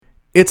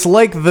It's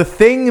like The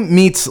Thing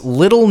meets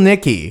Little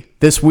Nicky.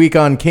 This week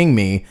on King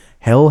Me,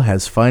 hell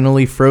has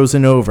finally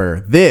frozen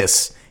over.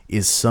 This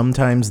is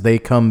Sometimes They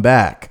Come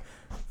Back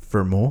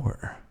for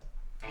More.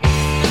 Under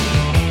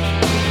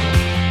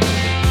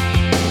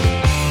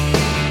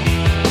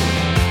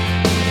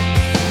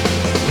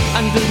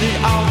the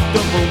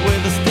October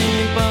with the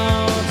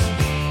steamboats,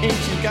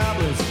 ancient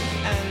goblins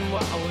and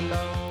wallows.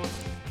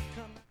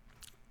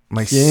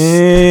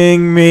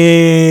 King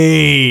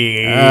Me.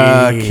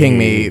 King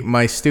Me,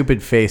 my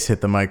stupid face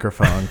hit the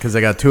microphone because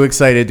I got too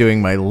excited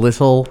doing my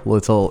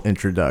little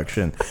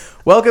introduction.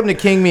 Welcome to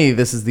King Me.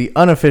 This is the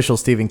unofficial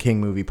Stephen King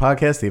movie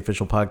podcast, the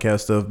official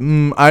podcast of,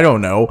 I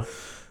don't know,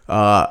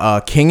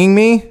 Kinging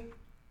Me?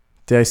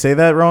 Did I say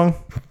that wrong?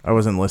 I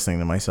wasn't listening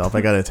to myself. I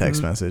got a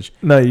text message.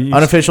 No,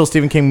 unofficial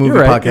Stephen King movie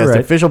podcast,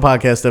 official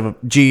podcast of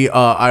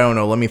I don't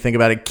know. Let me think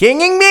about it.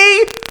 Kinging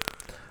Me.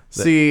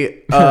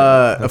 See,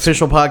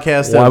 official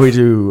podcast. Why we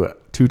do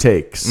 2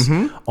 takes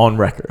on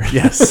record?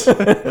 Yes,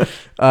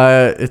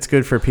 it's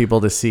good for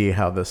people to see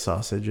how the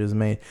sausage is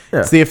made. Yeah.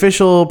 It's the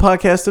official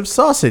podcast of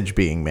sausage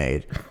being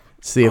made.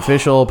 It's the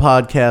official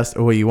podcast.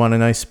 Oh, you want a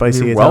nice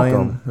spicy You're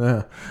Italian?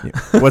 welcome.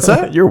 Yeah. What's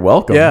that? You're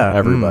welcome. Yeah,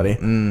 everybody.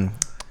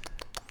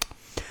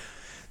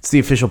 It's the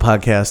official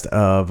podcast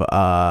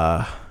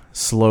of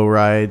Slow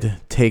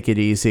Ride, Take It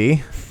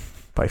Easy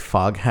by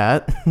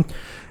Foghat.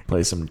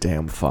 Play some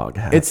damn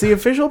Foghat. It's the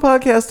official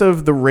podcast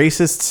of the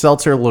racist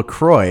seltzer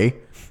LaCroix.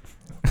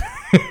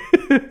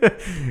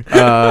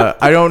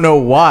 I don't know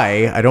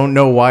why. I don't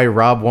know why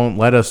Rob won't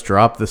let us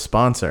drop the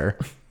sponsor.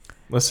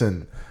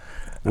 Listen,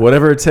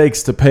 whatever it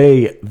takes to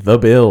pay the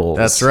bills.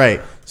 That's right.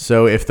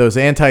 So if those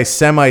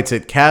anti-Semites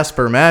at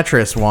Casper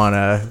Mattress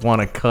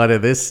wanna cut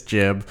of this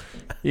jib,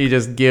 you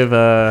just give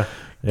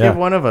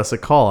one of us a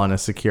call on a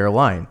secure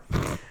line.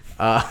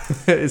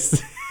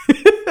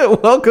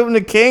 Welcome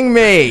to King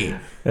Me.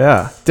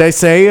 Yeah. Did I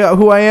say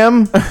who I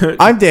am?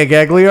 I'm Dan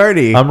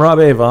Gagliardi. I'm Rob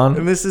Avon.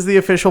 And this is the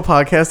official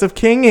podcast of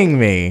Kinging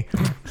Me.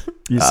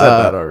 You said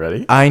that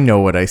already. I know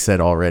what I said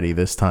already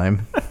this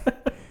time.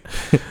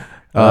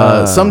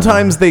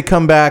 Sometimes they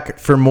come back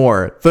for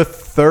more. The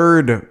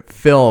third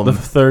film. The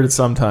third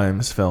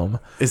sometimes film.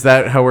 Is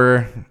that how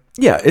we're...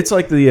 Yeah, it's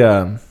like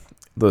the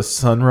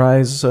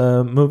Sunrise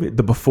movie,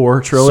 the Before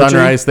trilogy.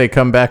 Sunrise, they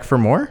come back for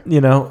more? You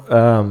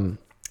know,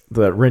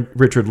 the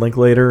Richard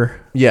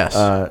Linklater. Yes.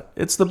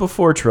 It's the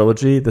Before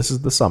trilogy. This is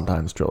the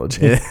Sometimes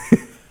trilogy.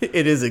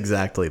 It is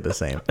exactly the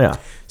same. Yeah.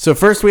 So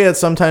first we had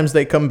Sometimes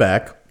They Come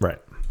Back. Right.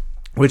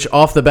 Which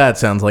off the bat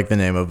sounds like the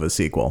name of a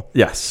sequel.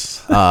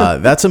 Yes.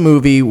 That's a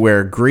movie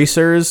where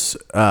greasers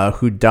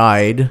who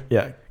died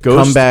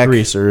come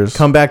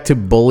back to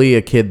bully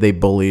a kid they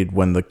bullied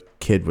when the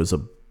kid was a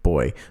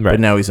boy. Right.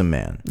 But now he's a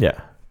man. Yeah.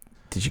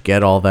 Did you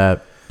get all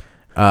that?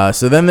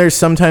 So then there's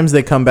Sometimes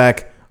They Come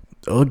Back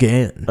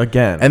again.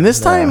 And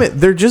this time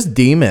they're just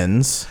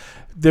demons.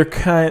 They're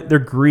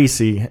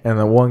greasy, and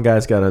the one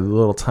guy's got a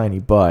little tiny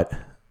butt.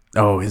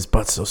 Oh, his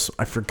butt's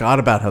I forgot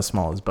about how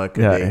small his butt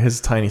could be. Yeah, his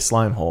tiny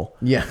slime hole.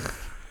 Yeah.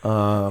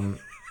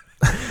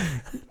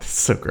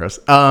 So gross.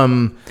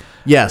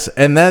 Yes,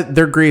 and that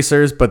they're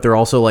greasers, but they're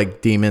also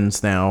like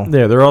demons now.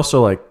 Yeah, they're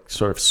also like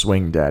sort of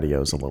swing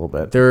daddios a little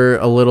bit. They're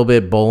a little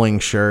bit bowling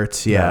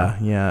shirts. Yeah.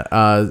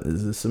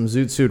 Some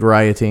Zoot Suit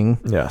rioting.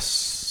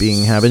 Yes.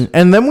 Being happened.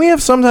 And then we have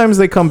Sometimes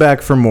They Come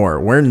Back for More,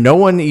 where no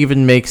one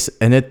even makes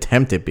an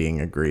attempt at being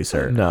a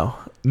greaser. No.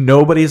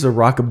 Nobody's a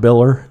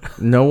rockabiller.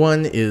 No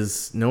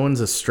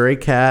one's a stray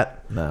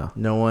cat. No.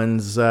 No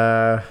one's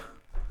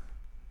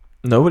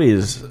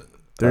nobody's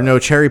there are no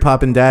cherry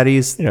poppin'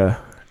 daddies. Yeah.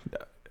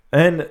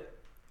 And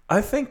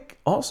I think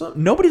also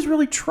nobody's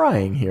really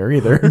trying here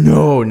either.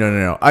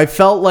 No. I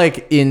felt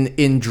like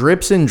in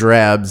Drips and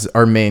Drabs,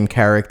 our main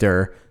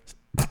character,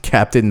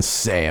 Captain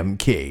Sam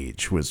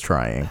Cage, was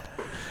trying.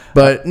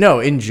 But no,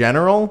 in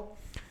general,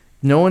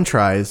 no one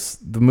tries.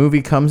 The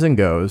movie comes and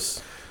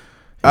goes.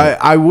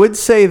 I would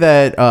say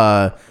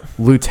that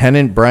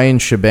Lieutenant Brian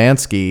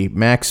Shabansky,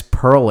 Max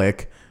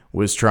Perlich,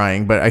 was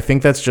trying, but I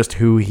think that's just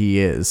who he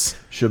is.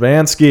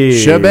 Shabansky.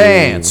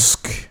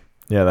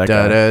 Yeah, that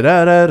guy.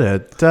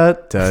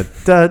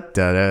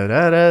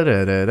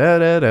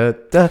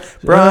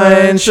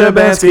 Brian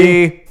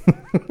Shabansky.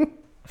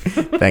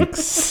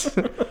 Thanks.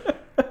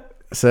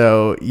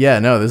 So, yeah,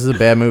 no, this is a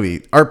bad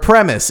movie. Our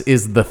premise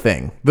is The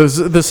Thing.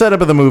 The setup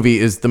of the movie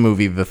is the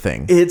movie The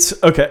Thing.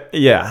 It's okay.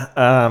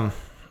 Yeah.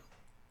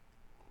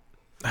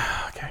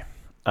 Okay.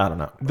 I don't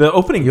know. The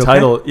opening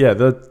title, okay?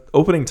 The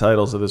opening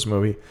titles of this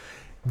movie,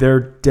 they're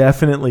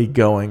definitely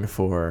going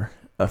for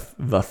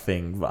The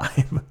Thing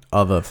vibe.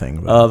 Other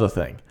thing.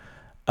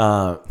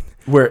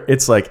 Where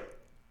it's like,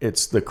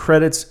 it's the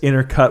credits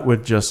intercut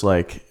with just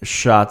like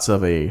shots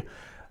of a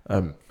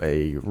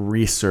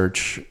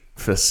research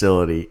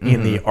facility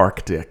in the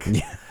Arctic.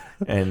 Yeah.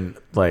 And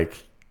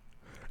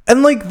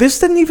this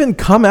didn't even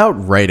come out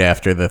right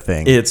after The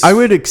Thing. I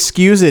would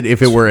excuse it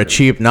if it were a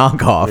cheap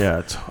knockoff.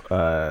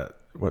 Yeah.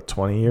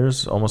 20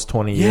 years? Almost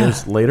 20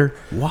 years later?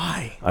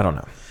 Why? I don't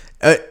know.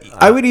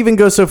 I would even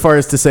go so far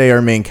as to say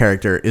our main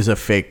character is a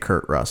fake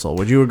Kurt Russell.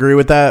 Would you agree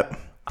with that?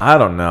 I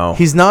don't know.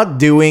 He's not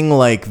doing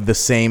like the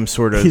same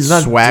sort of He's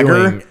not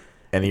swagger. doing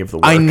any of the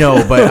work. I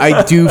know, but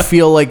I do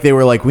feel like they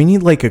were like, we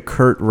need like a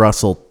Kurt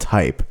Russell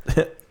type.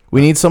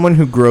 We need someone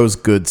who grows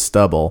good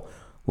stubble.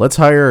 Let's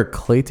hire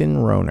Clayton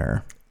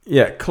Rohner.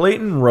 Yeah,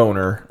 Clayton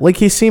Rohner. Like,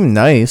 he seemed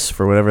nice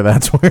for whatever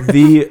that's worth.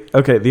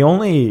 The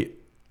only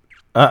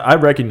I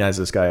recognize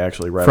this guy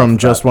actually right From off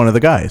the Just bat. One of the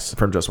Guys.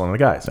 From Just One of the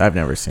Guys. I've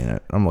never seen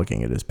it. I'm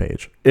looking at his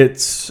page.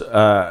 It's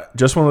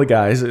Just One of the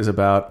Guys is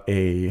about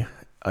a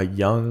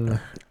young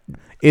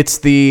It's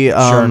the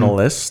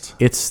journalist.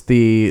 It's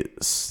the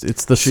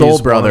She's soul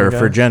brother one guy.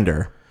 for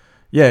gender.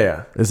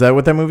 Yeah. Is that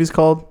what that movie's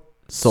called?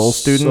 Soul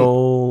Student?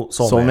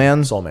 Soul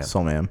Man? Soul Man.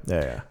 Soul Man.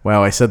 Yeah.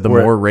 Wow, I said the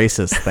We're- more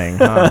racist thing,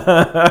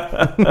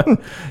 huh?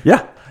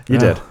 Yeah, you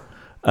did.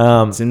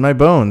 It's in my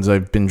bones.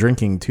 I've been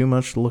drinking too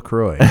much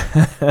LaCroix.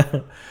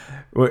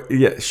 Well,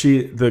 yeah,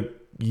 the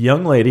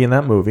young lady in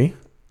that movie,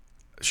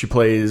 she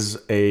plays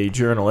a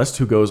journalist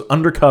who goes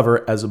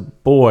undercover as a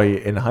boy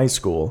in high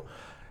school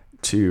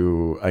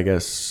to, I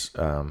guess,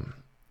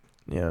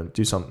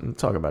 do something,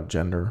 talk about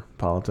gender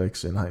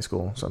politics in high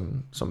school,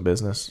 some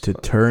business. To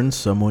turn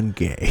someone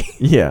gay.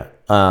 Yeah.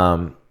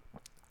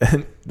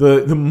 And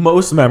the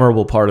most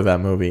memorable part of that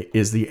movie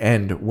is the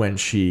end when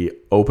she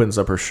opens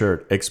up her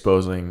shirt,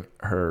 exposing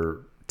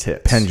her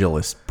tits.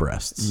 Pendulous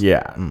breasts.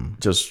 Yeah.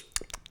 Just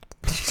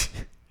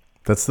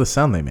That's the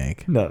sound they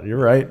make. no. You're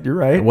right. You're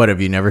right. What, have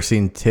you never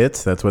seen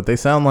tits? That's what they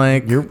sound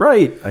like. You're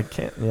right. I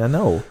can't. Yeah.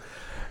 No.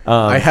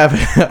 I have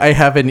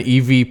an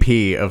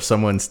EVP of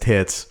someone's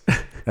tits.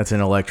 That's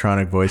an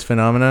electronic voice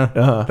phenomena.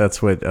 Uh-huh. That's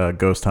what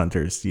ghost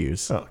hunters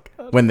use. Oh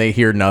God. When they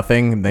hear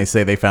nothing and they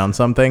say they found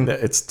something.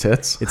 It's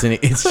tits.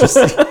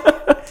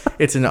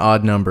 It's an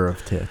odd number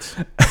of tits.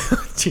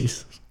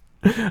 Jesus.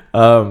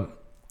 But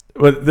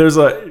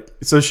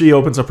so she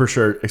opens up her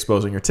shirt,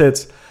 exposing her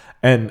tits,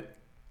 and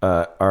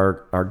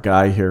our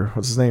guy here,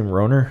 what's his name,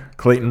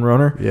 Clayton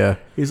Rohner. Yeah.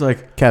 He's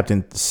like,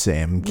 Captain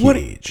Sam What-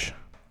 Cage.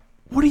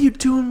 "What are you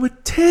doing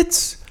with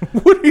tits?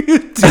 What are you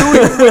doing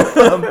with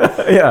them?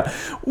 Yeah,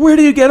 where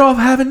do you get off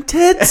having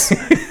tits?"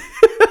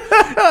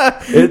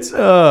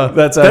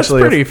 That's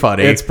actually pretty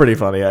funny. It's pretty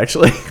funny,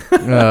 actually.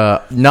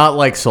 Not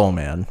like Soul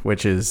Man,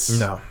 which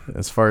is, No.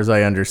 as far as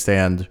I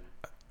understand,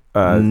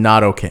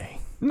 not okay.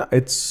 No,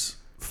 it's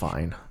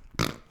fine.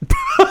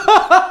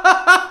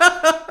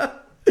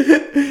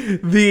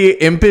 The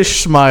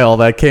impish smile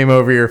that came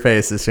over your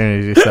face as soon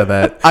as you said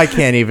that. I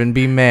can't even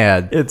be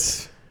mad.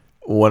 It's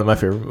one of my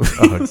favorite movies.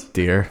 Oh,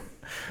 dear.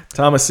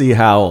 Thomas C.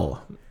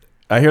 Howell.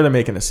 I hear they're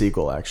making a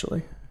sequel,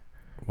 actually,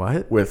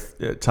 What?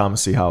 with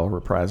Thomas C. Howell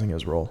reprising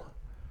his role.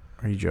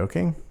 Are you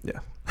joking? Yeah.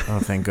 Oh,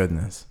 thank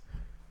goodness.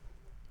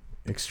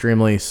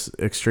 Extremely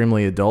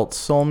adult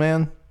Soul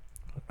Man?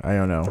 I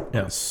don't know.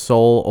 Yeah.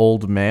 Soul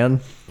Old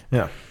Man?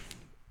 Yeah.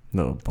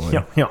 No, boy.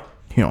 Yeah.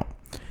 Yeah.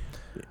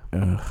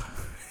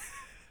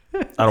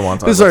 I don't want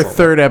to talk This is about our Soul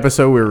third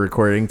episode we're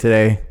recording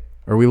today.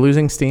 Are we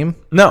losing steam? Man.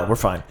 No, we're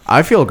fine.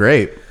 I feel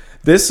great.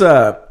 This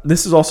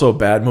is also a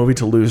bad movie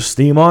to lose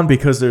steam on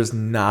because there's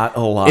not a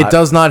lot. It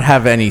does not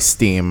have any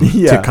steam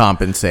Yeah. to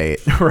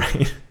compensate.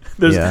 Right.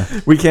 Yeah.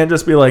 We can't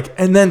just be like,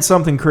 and then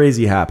something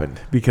crazy happened,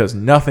 because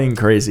nothing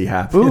crazy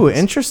happened. Ooh,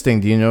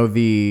 interesting. Do you know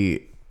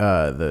the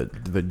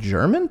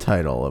German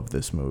title of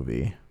this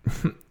movie?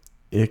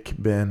 Ich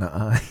bin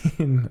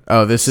ein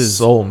Oh, this is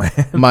Soul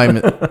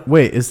Man.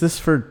 Wait, is this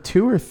for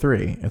 2 or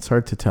 3? It's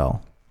hard to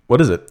tell. What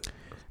is it?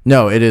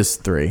 No, it is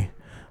 3.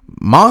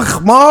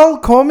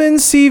 Manchmal kommen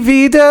sie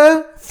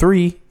wieder.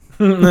 3.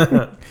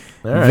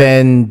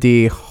 Wenn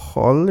die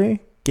Holle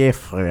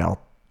gefriert.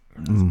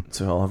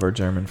 To all of our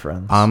German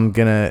friends. I'm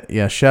gonna,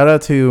 shout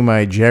out to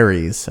my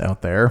Jerry's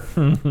out there.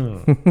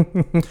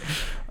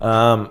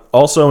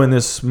 Also in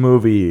this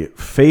movie,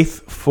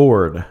 Faith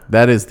Ford.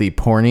 That is the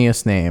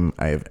porniest name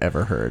I've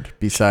ever heard,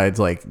 besides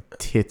like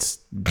Tits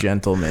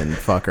Gentleman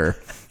Fucker.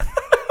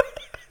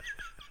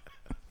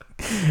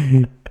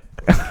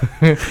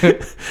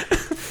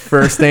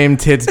 First name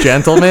Tits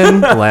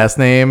Gentleman, last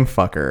name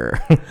Fucker.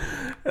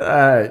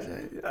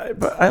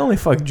 But I only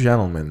fuck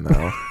gentlemen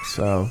though,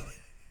 so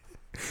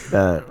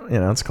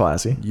it's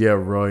classy. Yeah,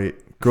 right.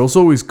 Girls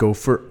always go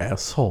for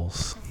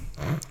assholes.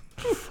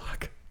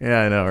 Fuck.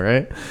 Yeah, I know,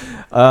 right?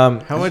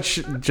 How much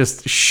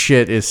just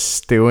shit is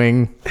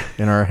stewing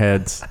in our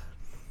heads?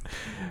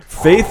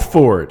 Faith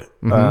Ford.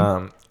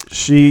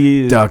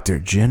 She. Dr.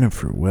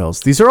 Jennifer Wells.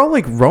 These are all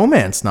like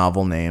romance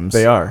novel names.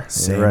 They are.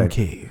 Sam You're right.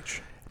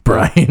 Cage.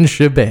 Brian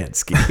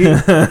Shabansky.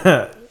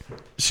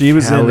 She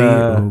was Callie in.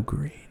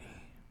 O'Grady.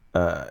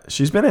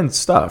 She's been in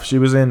stuff. She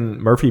was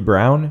in Murphy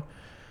Brown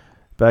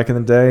back in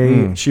the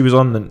day. She was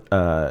on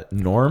the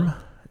Norm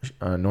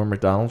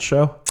Macdonald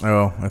show.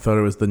 Oh, I thought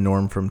it was the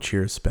Norm from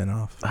Cheers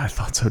spinoff. I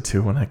thought so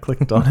too when I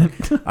clicked on it.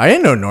 I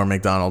didn't know Norm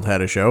Macdonald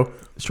had a show.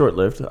 Short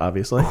lived,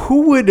 obviously.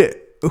 Who would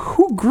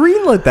who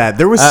greenlit that?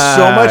 There was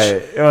so much.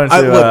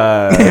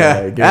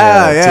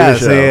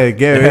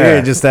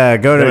 Just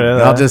go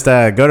to. I'll just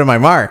go to my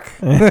mark.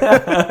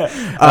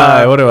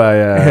 What do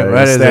I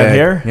What is stand it?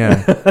 here?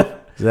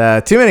 Yeah.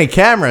 Too many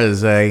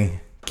cameras. I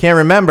can't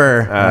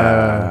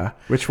remember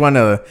which one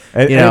of the.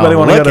 Anybody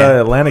want to go look to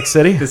at. Atlantic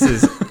City? This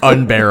is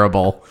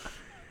unbearable.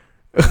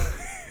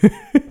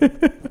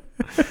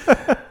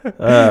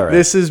 All right.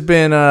 This has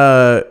been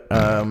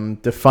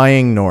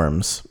defying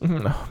norms.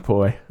 Oh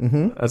boy,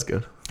 that's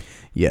good.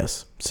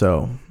 Yes.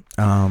 So,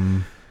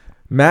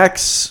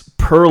 Max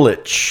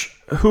Perlich.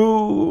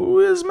 Who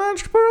is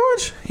Max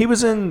Perlich? He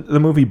was in the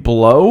movie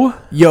Blow.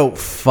 yo,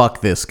 fuck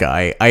this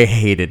guy. I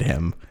hated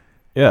him.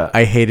 Yeah.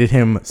 I hated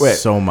him Wait.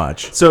 so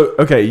much. So,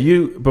 okay,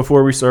 you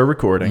before we started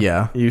recording,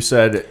 Yeah. you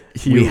said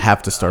We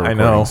have to start I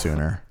recording know.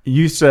 sooner.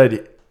 You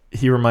said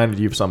he reminded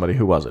you of somebody.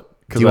 Who was it?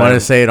 Do you want to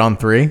say it on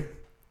 3?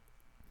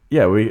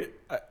 Yeah,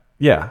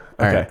 yeah.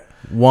 All Okay. right.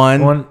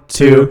 One, One,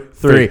 two, two,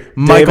 three. three.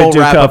 Michael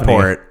David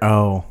Duchovny.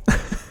 Rappaport.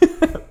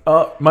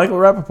 Oh. Michael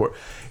Rappaport.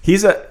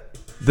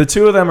 The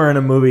two of them are in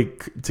a movie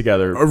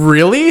together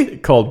Really?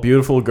 called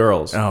Beautiful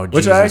Girls. Oh,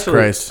 which Jesus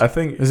Christ. I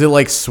think Is it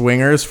like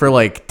swingers for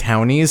like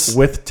townies?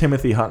 with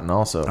Timothy Hutton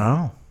also.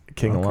 Oh.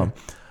 King okay.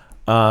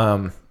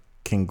 alum.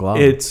 King Glove.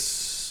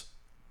 It's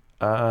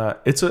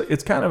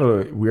kind of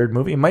a weird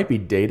movie. It might be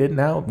dated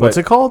now. But What's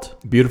it called?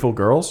 Beautiful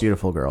Girls.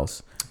 Beautiful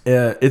Girls.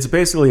 It's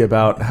basically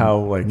about how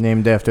like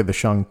Named after the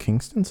Sean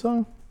Kingston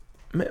song?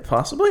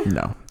 possibly.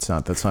 No, it's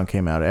not. That song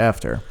came out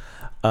after.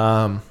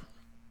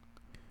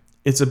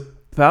 It's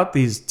about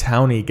these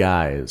towny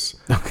guys.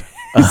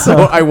 So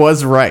I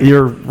was right.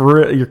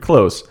 You're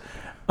close.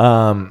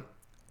 And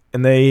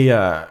they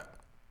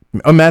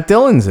Oh, Matt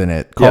Dillon's in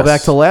it. Call Yes.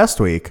 back to last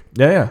week.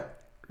 yeah.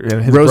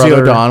 And his Rosie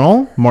brother-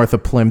 O'Donnell, Martha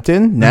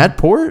Plimpton, Nat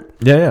Port,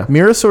 Yeah.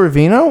 Mira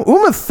Sorvino,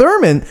 Uma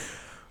Thurman.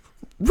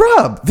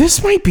 Rob,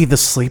 this might be the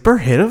sleeper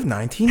hit of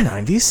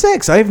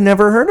 1996. I've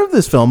never heard of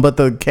this film, but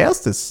the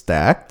cast is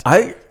stacked.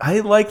 I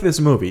like this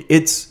movie.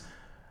 It's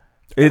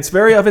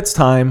very of its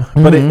time,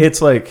 but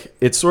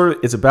it's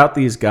about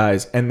these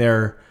guys and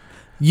they're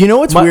You know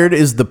what's weird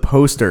is the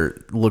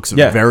poster looks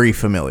very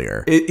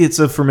familiar. it's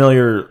a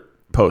familiar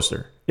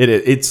poster.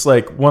 It's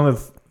like one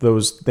of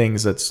those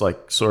things that's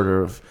like sort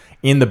of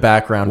in the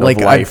background Like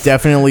of life. I've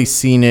definitely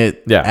seen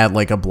it Yeah. at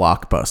like a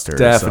Blockbuster.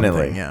 Definitely.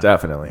 or something. Yeah.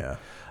 Definitely.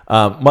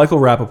 Yeah. Michael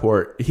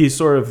Rappaport,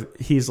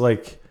 he's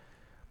like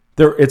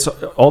there. It's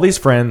all these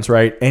friends,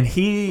 right? And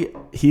he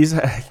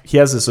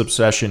has this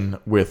obsession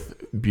with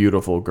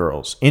beautiful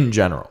girls in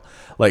general,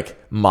 like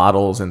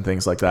models and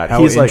things like that.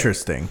 How He's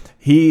interesting.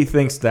 He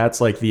thinks that's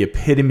like the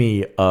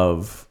epitome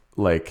of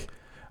like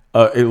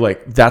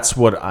that's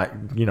what I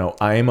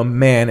am a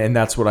man and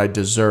that's what I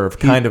deserve,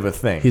 kind of a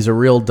thing. He's a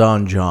real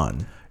Don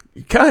John.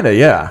 Kind of,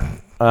 yeah.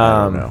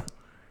 I don't know.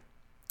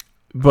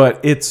 But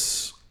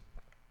it's,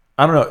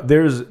 I don't know.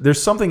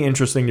 There's something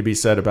interesting to be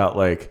said about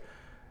like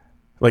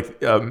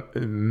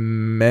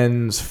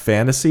men's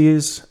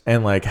fantasies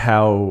and like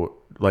how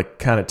like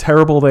kind of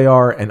terrible they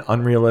are and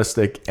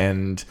unrealistic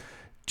and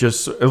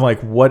just like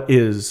what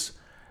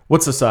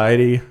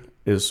society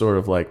is sort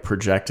of like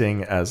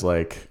projecting as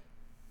like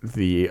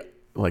the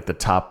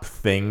top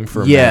thing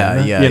for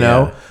men,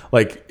 yeah.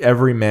 like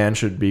every man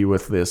should be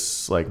with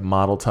this like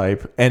model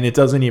type and it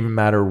doesn't even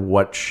matter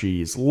what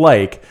she's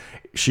like,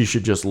 she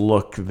should just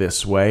look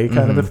this way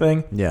kind of a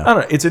thing. Yeah. I don't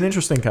know. It's an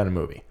interesting kind of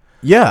movie.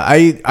 Yeah,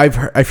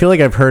 I feel like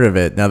I've heard of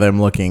it now that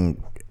I'm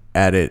looking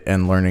at it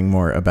and learning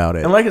more about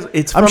it. And like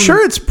it's I'm from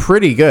sure it's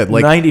pretty good.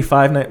 Like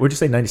 95, would you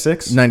say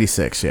 96?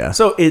 96, yeah.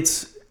 So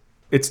it's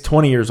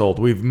 20 years old.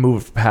 We've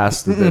moved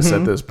past this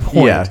at this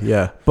point.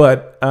 Yeah.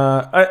 But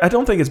I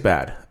don't think it's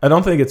bad. I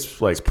don't think it's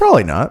like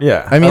Probably not.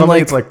 yeah. I mean, don't like,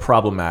 think it's like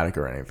problematic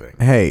or anything.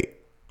 hey,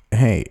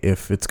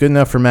 if it's good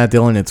enough for Matt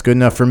Dillon, it's good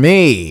enough for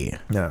me.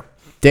 Yeah.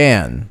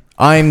 Dan.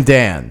 I'm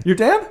Dan. You're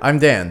Dan? I'm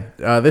Dan.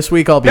 This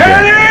week I'll be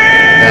Dan.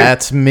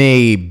 That's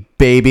me,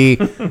 baby.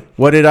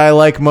 What did I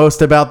like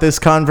most about this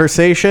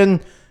conversation?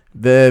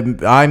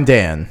 I'm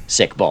Dan.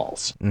 Sick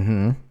balls.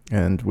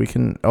 And we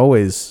can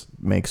always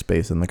make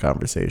space in the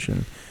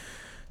conversation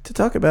to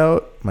talk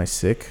about my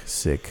sick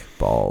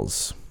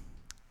balls.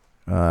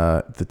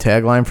 The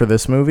tagline for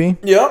this movie,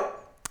 Yep.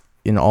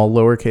 in all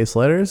lowercase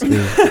letters,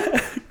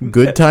 is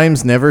 "Good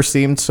times never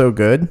seemed so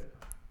good."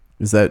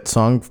 Is that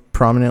song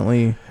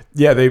prominently?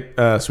 Yeah,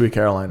 they Sweet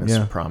Caroline is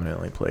Yeah.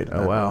 prominently played. in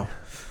Oh that wow. movie.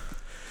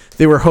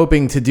 They were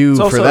hoping to do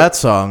also- for that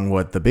song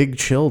what The Big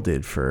Chill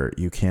did for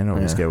 "You Can't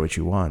Always Get What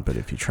You Want, but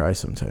if you try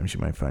sometimes you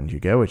might find you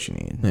get what you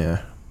need." Yeah.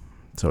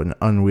 So an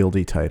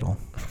unwieldy title.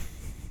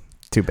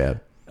 Too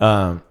bad.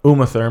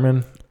 Uma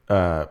Thurman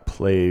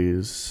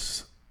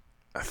plays,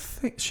 I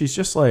think she's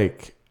just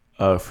like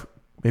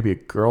maybe a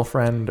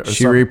girlfriend or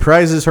She something.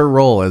 reprises her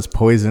role as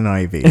Poison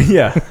Ivy.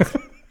 Yeah.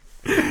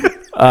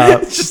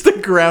 It's just a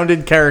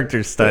grounded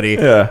character study.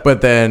 Yeah.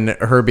 But then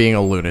her being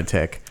a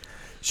lunatic.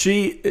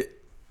 She,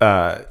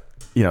 young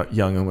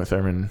Uma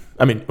Thurman.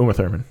 I mean, Uma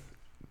Thurman,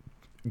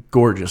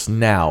 gorgeous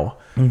now,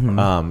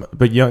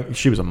 but young.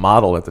 She was a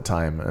model at the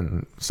time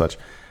and such.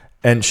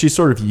 and she's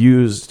sort of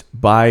used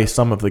by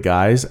some of the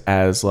guys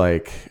as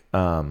like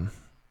I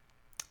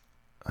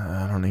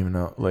don't even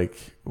know like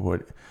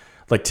what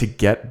like to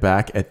get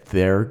back at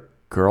their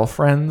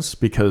girlfriends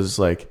because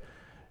like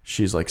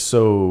she's like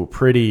so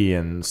pretty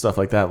and stuff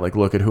like that, like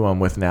look at who I'm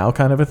with now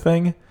kind of a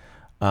thing.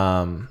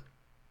 But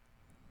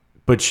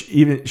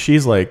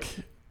she's like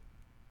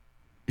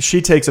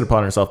she takes it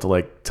upon herself to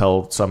like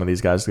tell some of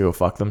these guys to go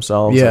fuck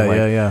themselves. Yeah, and, like,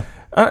 yeah.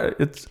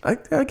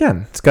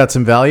 Again, It's got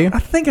some value. I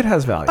think it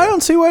has value. I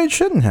don't see why it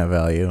shouldn't have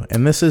value.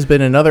 And this has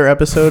been another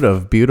episode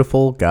of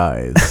Beautiful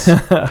Guys.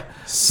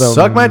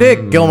 Suck my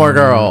dick, Gilmore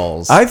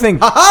Girls. I think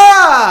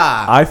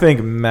Ha! I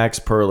think Max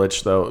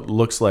Perlich though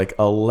looks like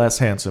a less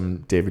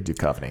handsome David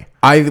Duchovny.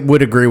 I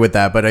would agree with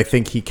that, but I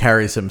think he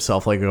carries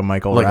himself like a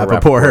Michael Like a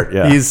Rappaport. Rappaport,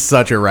 yeah. He's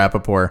such a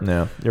Rappaport.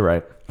 Yeah, you're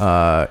right.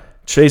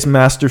 Chase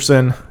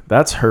Masterson,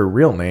 that's her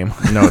real name.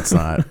 No, it's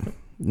not.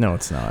 No,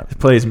 it's not.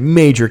 Plays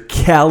Major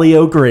Callie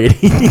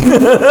O'Grady.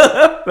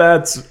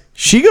 That's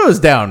She goes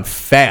down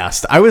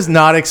fast. I was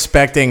not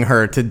expecting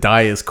her to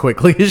die as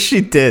quickly as she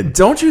did.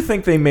 Don't you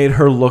think they made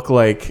her look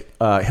like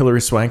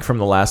Hilary Swank from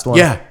the last one?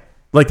 Yeah.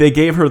 Like they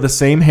gave her the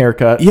same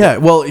haircut. Yeah,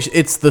 well,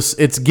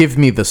 it's give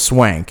me the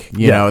swank.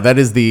 You know, that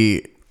is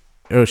the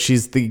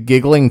she's the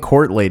giggling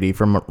court lady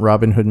from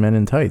Robin Hood Men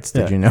in Tights.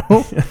 Did you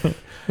know?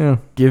 Yeah.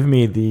 Give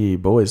me the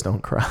boys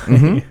don't cry.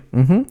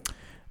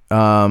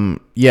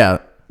 Yeah,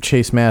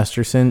 Chase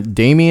Masterson,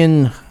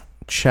 Damien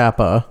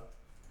Chapa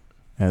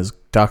as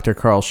Dr.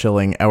 Carl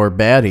Schilling, our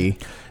baddie.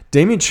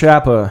 Damien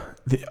Chapa,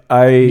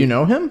 You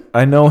know him?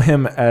 I know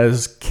him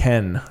as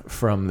Ken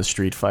from the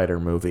Street Fighter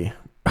movie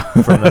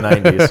from the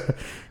 90s.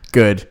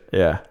 Good.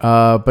 Yeah.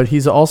 But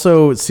he's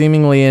also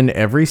seemingly in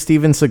every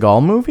Steven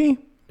Seagal movie.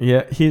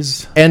 Yeah,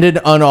 he's And an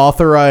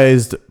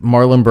unauthorized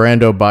Marlon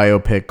Brando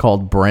biopic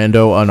called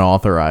Brando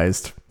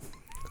Unauthorized.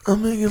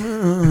 Don't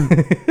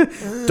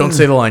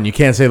say the line. You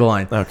can't say the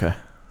line. okay.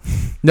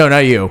 No, not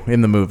you.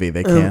 In the movie,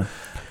 they can't.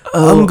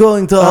 I'm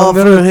going to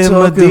offer him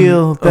a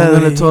deal. I'm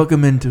going to talk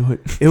him into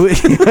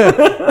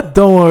it.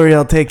 Don't worry,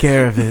 I'll take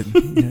care of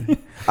it.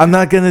 I'm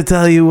not going to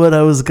tell you what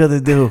I was going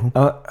to do.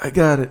 I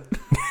got it.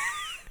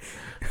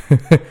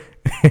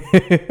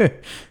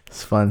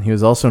 It's fun. He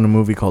was also in a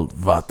movie called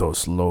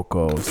Vatos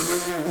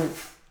Locos.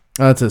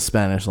 Oh, that's a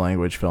Spanish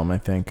language film, I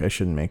think. I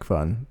shouldn't make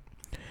fun.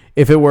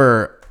 If it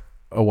were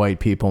a white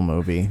people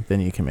movie, then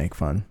you can make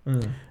fun.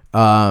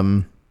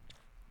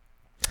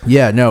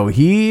 Yeah, no,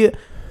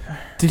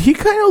 did he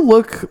kind of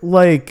look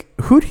like,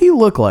 who'd he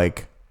look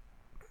like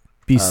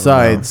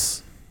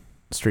besides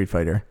Street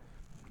Fighter?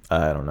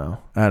 I don't know.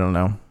 I don't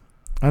know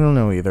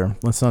either.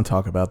 Let's not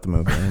talk about the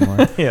movie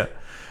anymore. Yeah.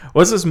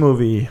 What's this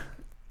movie?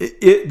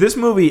 This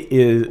movie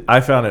is,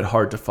 I found it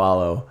hard to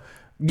follow.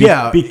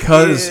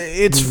 Because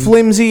it's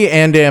flimsy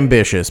and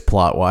ambitious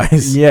plot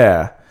wise.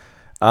 yeah.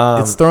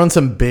 It's throwing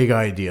some big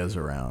ideas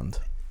around.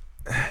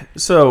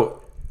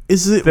 So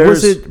Was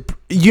there's- it,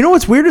 you know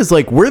what's weird is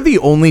like, we're the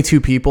only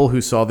two people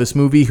who saw this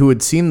movie who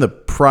had seen the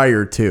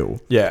prior two.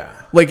 yeah.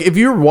 Like, if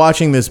you're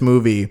watching this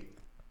movie,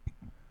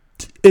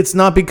 it's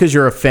not because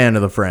you're a fan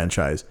of the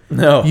franchise.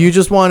 No. You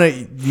just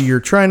you're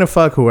trying to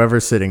fuck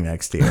whoever's sitting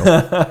next to you.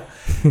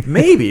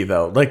 Maybe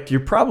though. Like you're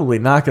probably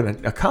not going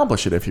to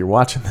accomplish it if you're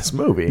watching this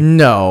movie.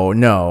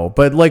 No.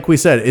 But like we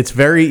said, it's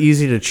very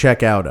easy to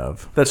check out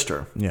of. That's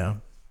true. Yeah.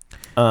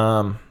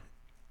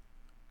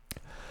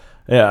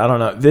 Yeah, I don't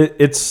know.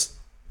 It's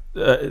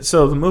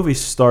so the movie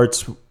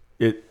starts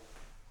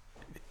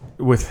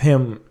with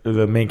him,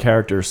 the main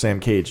character, Sam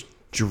Cage,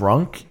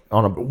 drunk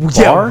on a bar.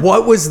 Yeah,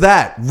 what was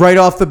that? Right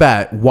off the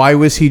bat, why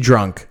was he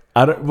drunk?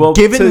 I don't, well,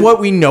 Given what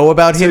we know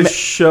about him, to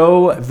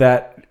show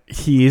that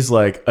he's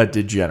like a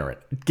degenerate.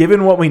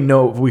 Given what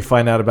we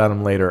find out about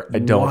him later, I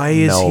don't why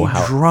is know he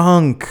how.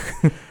 drunk?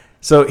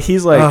 So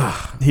he's like,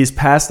 he's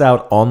passed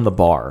out on the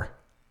bar.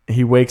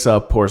 He wakes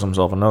up, pours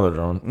himself another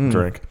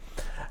drink.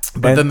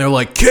 But then they're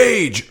like,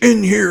 Cage,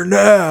 in here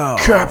now.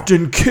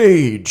 Captain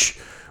Cage,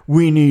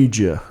 we need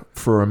you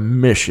for a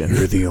mission.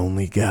 You're the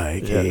only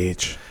guy,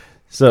 Cage.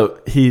 So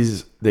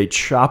they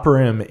chopper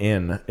him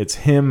in. It's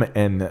him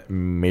and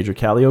Major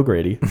Callie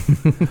O'Grady.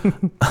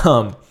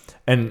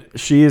 And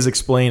she is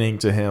explaining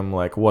to him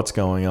like what's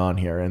going on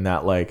here, and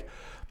that like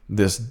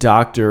this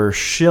Dr.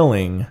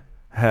 Schilling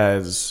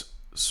has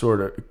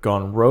sort of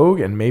gone rogue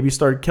and maybe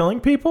started killing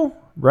people,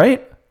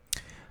 right?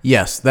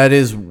 Yes,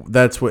 that's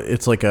what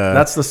it's like a.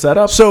 That's the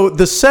setup. So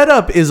the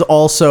setup is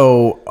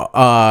also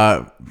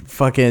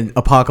fucking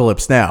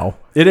Apocalypse Now.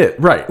 It is,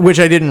 right. Which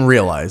I didn't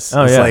realize.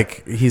 Oh, It's yeah.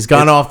 like he's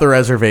gone off the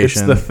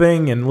reservation. It's the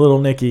Thing and Little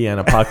Nicky and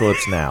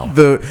Apocalypse Now.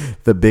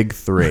 the big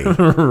three.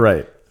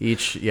 Right.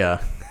 Each,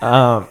 yeah.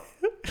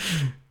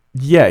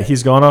 Yeah,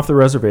 he's gone off the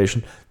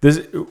reservation.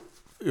 This,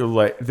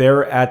 like,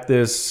 they're at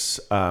this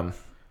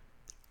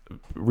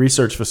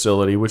research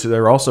facility, which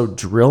they're also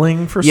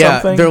drilling for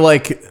something. They're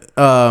like,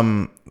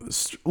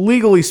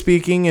 legally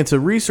speaking, it's a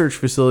research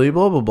facility,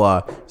 blah, blah,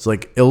 blah. It's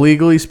like,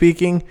 illegally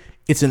speaking,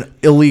 it's an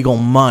illegal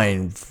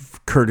mine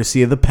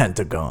courtesy of the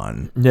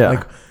Pentagon. Yeah.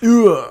 Like,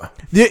 ugh.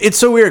 It's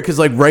so weird because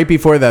like right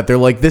before that, they're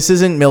like, this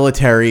isn't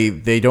military.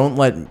 They don't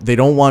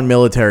want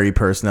military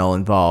personnel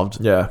involved.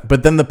 Yeah.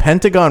 But then the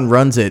Pentagon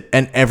runs it,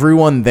 and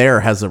everyone there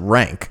has a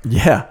rank.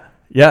 Yeah.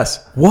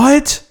 Yes.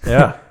 What?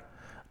 Yeah.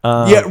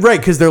 Yeah, right.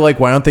 Because they're like,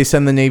 why don't they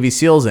send the Navy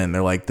SEALs in?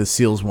 They're like, the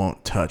SEALs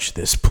won't touch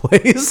this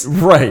place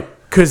Right.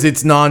 because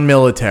it's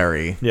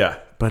non-military. Yeah.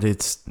 But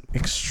it's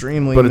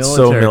extremely But military. it's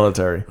so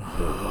military.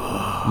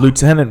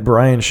 Lieutenant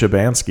Brian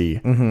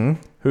Shabansky.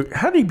 Who?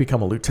 How did he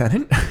become a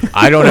lieutenant?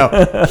 I don't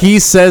know. He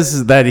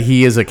says that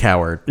he is a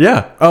coward.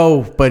 Yeah.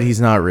 Oh, but he's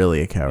not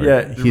really a coward.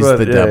 Yeah, He's but-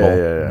 the yeah, devil.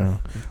 yeah.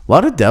 A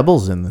lot of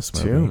devils in this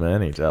movie. Too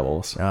many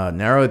devils.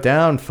 Narrow it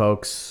down,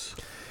 folks.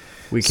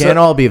 We can't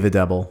all be the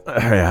devil.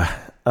 Yeah.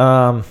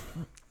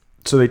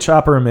 So they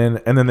chopper him in,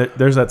 and then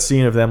there's that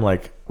scene of them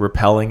like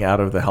rappelling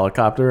out of the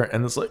helicopter,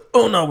 and it's like,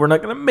 oh no, we're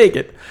not gonna make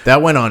it.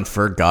 That went on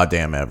for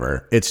goddamn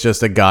ever. It's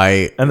just a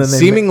guy And then they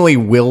seemingly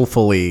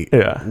willfully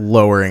Yeah.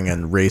 lowering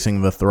and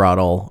raising the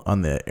throttle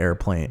on the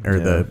airplane or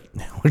the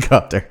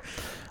helicopter.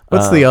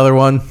 What's the other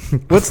one?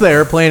 What's the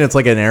airplane? It's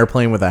like an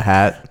airplane with a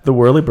hat. The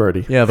whirly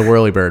birdie. Yeah, the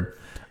whirlybird.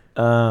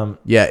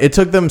 Yeah, it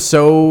took them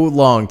so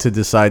long to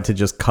decide to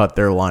just cut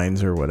their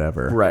lines or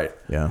whatever. Right.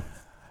 Yeah.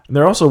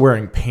 They're also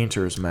wearing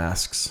painters'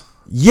 masks.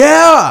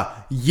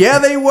 Yeah,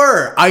 they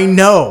were. I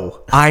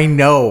know.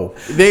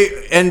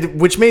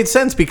 Which made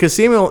sense because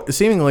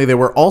seemingly they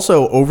were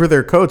also over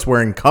their coats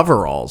wearing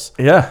coveralls.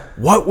 Yeah.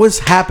 What was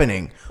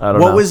happening? I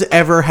don't what know. was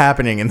ever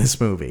happening in this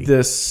movie?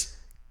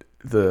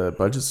 The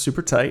budget's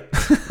super tight.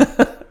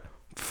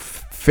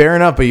 Fair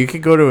enough, but you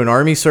could go to an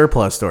army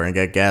surplus store and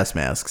get gas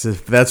masks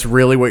if that's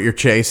really what you're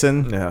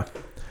chasing. Yeah.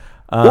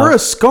 Or a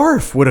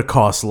scarf would have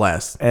cost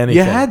less.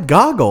 Anything. You had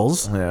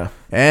goggles. Yeah.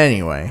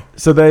 Anyway,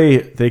 So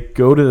they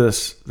go to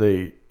this.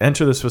 They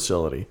enter this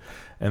facility,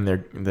 and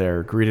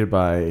they're greeted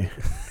by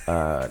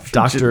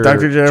Dr.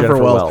 Jennifer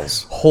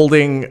Wells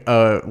holding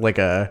like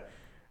a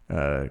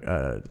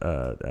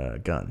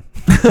gun.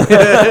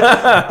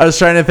 I was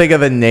trying to think of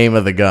the name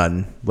of the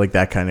gun, like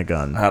that kind of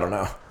gun. I don't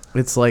know,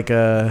 It's like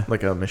a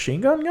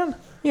machine gun.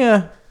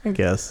 yeah, I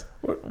guess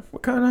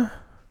What kind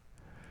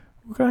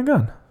of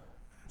gun?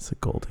 it's a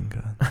golden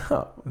gun.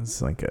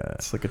 It's like a.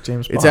 It's like a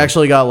James Bond. It's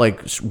actually got like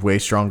way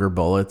stronger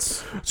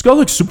bullets. It's got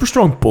like super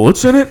strong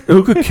bullets in it.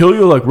 It could kill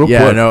you like real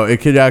Yeah, quick. no,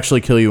 it could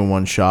actually kill you in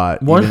one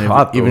shot. One even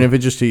shot, if, even though. if it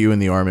just hit you in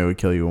the arm, it would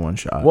kill you in one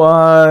shot.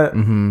 What?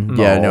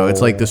 Yeah, no,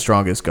 it's like the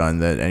strongest gun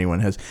that anyone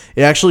has.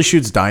 It actually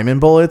shoots diamond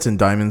bullets, and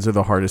diamonds are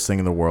the hardest thing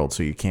in the world,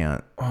 so you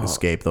can't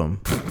escape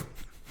them.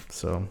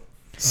 So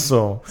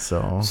So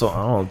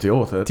I don't deal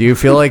with it. do you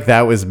feel like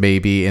that was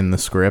maybe in the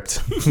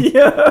script?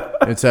 Yeah.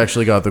 It's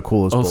actually got the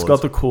coolest It's bullets.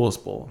 got the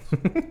coolest bullets.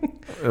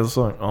 It's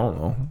like, I don't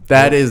know.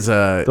 That is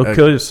They'll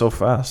kill you so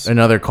fast.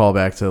 another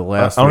callback to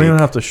last I don't week. even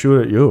have to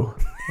shoot at you.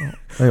 And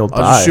you'll die.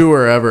 I'll just shoot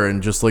wherever,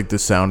 and just like the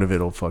sound of it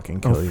will fucking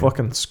kill I'm you.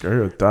 fucking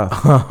scared of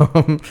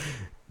death.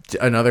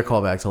 Another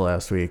callback to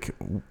last week,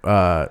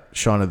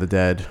 Shaun of the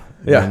Dead.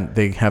 Yeah. And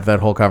they have that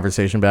whole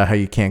conversation about how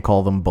you can't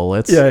call them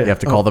bullets. Yeah, You have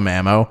to call them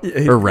ammo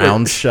or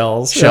rounds.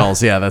 Shells.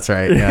 Shells, yeah, that's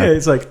right. Yeah. Yeah.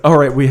 It's like, all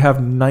right, we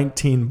have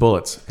 19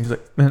 bullets. He's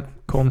like, man,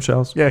 call them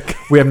shells. Yeah.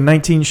 We have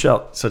 19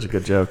 shells. Such a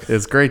good joke.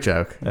 It's a great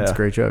joke. It's a Yeah.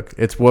 great joke.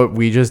 It's what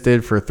we just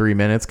did for 3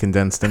 minutes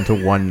condensed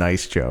into one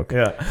nice joke.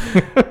 Yeah.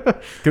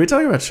 Can we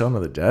talk about Shaun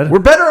of the Dead? We're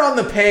better on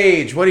the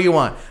page. What do you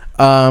want?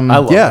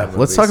 love Yeah, that movie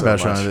let's talk so about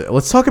Shaun much. of the Dead.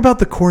 Let's talk about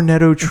the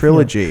Cornetto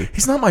trilogy.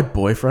 He's not my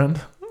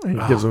boyfriend. He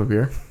gives him a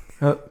beer.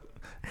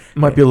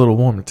 Might be a little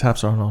warm. The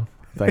taps aren't on.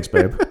 Thanks,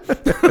 babe.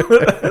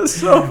 It's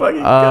so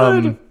fucking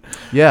good.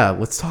 Yeah,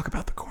 let's talk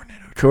about the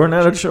Cornetto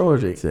Cornetto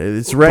trilogy.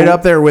 It's right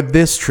up there with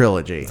this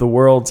trilogy. The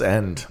World's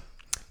End.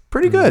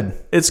 Pretty good.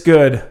 It's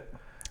good.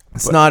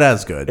 It's not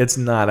as good. It's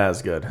not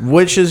as good.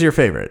 Which is your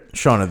favorite?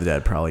 Shaun of the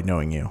Dead, probably,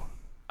 knowing you.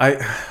 I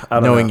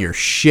don't Knowing know. your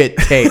shit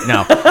tape.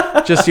 No,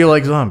 just you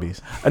like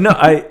zombies. No,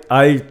 I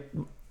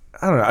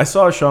don't know. I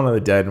saw Shaun of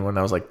the Dead when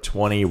I was like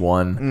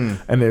 21,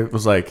 and it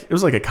was like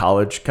a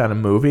college kind of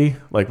movie.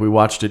 Like we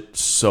watched it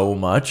so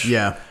much.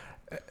 Yeah.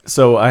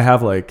 So I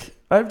have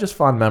just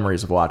fond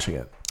memories of watching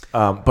it.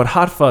 But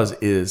Hot Fuzz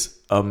is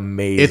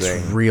amazing.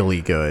 It's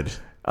really good.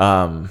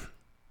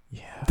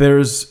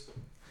 There's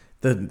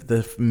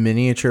The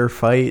miniature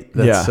fight,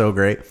 that's Yeah. so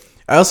great.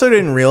 I also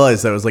didn't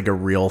realize that was like a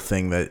real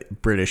thing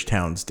that British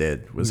towns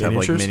did, was have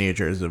like Miniatures?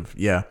 miniatures of,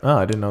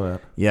 I didn't know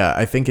that. Yeah,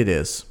 I think it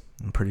is.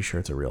 I'm pretty sure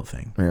it's a real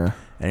thing. Yeah.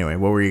 Anyway,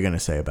 what were you going to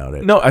say about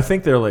it? No, I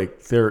think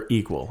they're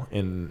equal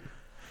in.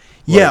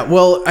 Yeah,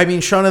 well, I mean,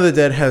 Shaun of the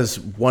Dead has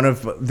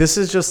this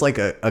is just like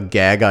a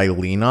gag I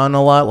lean on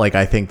a lot. Like,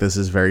 I think this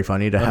is very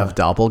funny to have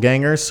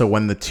doppelgangers. So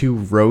when the two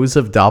rows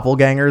of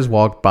doppelgangers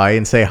walk by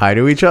and say hi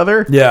to each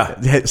other,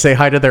 say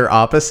hi to their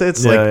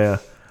opposites, Yeah.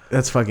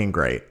 that's fucking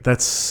great.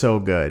 That's so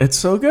good. It's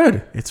so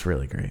good. It's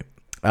really great.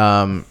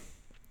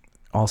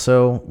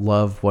 Also,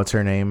 love what's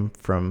her name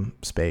from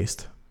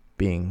Spaced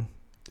being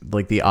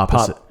like the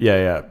opposite.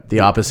 Yeah. The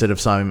opposite of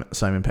Simon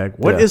Pegg.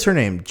 What Yeah. is her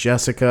name?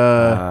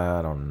 Jessica.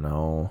 I don't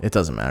know. It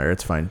doesn't matter.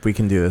 It's fine. We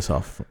can do this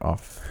off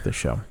the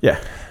show. Yeah.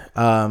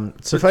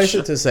 Suffice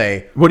it to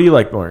say, What do you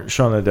like more,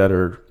 Shaun of the Dead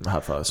or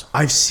Hot Fuzz?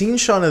 I've seen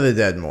Shaun of the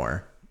Dead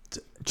more.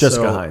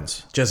 Jessica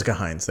Hines. Jessica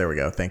Hines. There we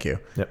go. Thank you.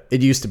 Yep.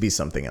 It used to be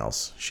something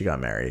else. She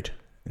got married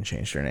and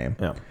changed her name.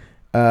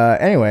 Yeah.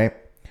 Anyway,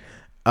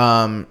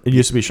 It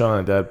used to be Shaun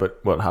of the Dead, but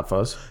what, Hot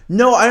Fuzz?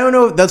 no, I don't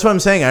know. That's what I'm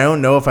saying. I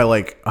don't know if I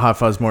like Hot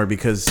Fuzz more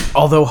because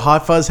although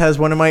Hot Fuzz has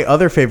one of my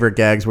other favorite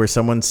gags where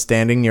someone's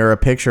standing near a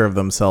picture of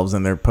themselves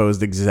and they're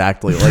posed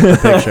exactly like the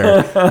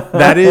picture.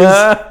 That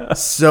is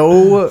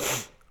so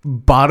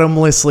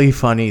bottomlessly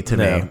funny to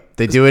Yeah. me.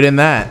 They do it in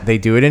that. They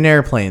do it in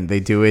Airplane. They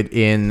do it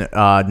in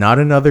Not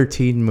Another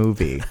Teen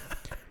Movie.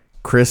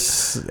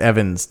 Chris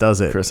Evans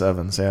does it. Chris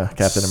Evans, yeah.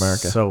 Captain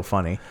America. So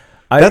funny.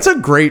 That's a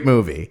great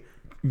movie.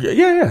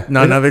 Yeah.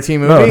 Not Another Teen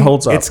Movie. No, it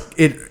holds up.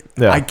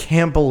 Yeah. I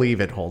can't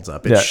believe it holds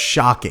up. It's Yeah.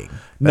 shocking.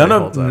 that it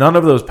holds up. None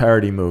of those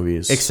parody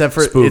movies. Except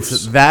for spoofs.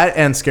 it's that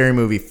and Scary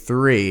Movie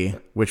 3,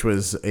 which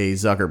was a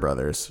Zucker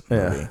Brothers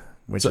movie, Yeah.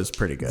 which is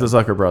pretty good. the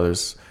Zucker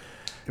brothers.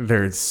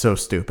 They're so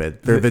stupid.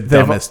 They're the They've-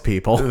 dumbest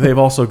people. They've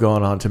also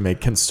gone on to make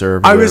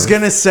conservative. I was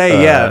gonna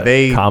say,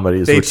 they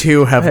comedies. They which,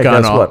 too have hey,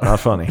 gone guess off. what? Not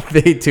funny.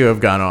 They too have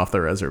gone off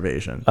the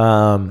reservation.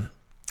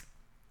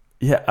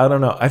 Yeah, I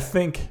don't know. I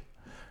think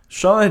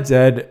Shaun of the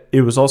Dead.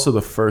 It was also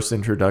the first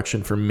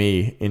introduction for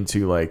me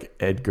into like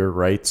Edgar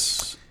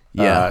Wright's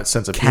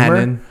sense of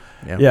Canon.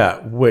 humor. Yeah,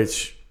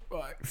 which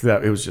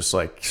that it was just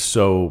like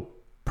so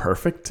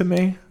perfect to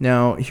me.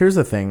 Now, here's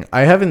the thing.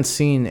 I haven't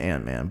seen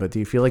Ant-Man, but do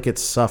you feel like it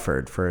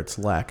suffered for its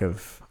lack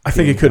of... I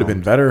think it could have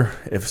been better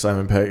if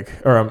Simon Pegg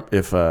or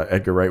if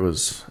Edgar Wright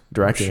was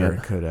directing Sure, it.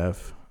 it could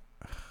have.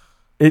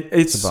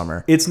 It's a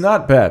bummer. It's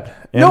not bad.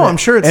 No, I'm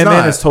sure it's Ant-Man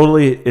not. is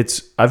totally.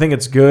 I think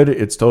it's good.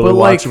 It's totally But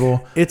like,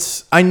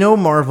 watchable. I know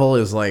Marvel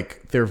is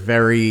like,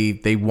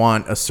 they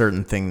want a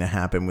certain thing to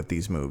happen with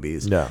these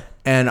movies. Yeah.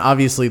 And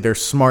obviously they're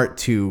smart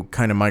to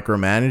kind of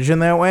micromanage in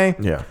that way.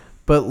 Yeah,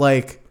 But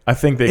like, I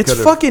think they. it's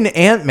could've- fucking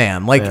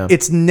Ant-Man. Like, Yeah.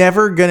 it's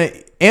never gonna...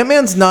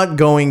 Ant-Man's not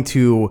going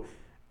to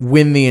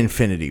win the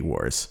Infinity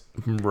Wars.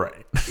 right.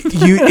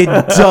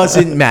 It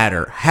doesn't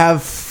matter.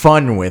 Have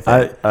fun with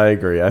it. I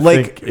agree. I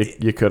Like,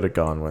 think you could have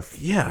gone with.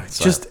 Yeah,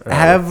 So- just or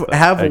have with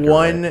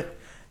one Edgar Wright.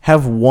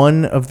 have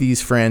one of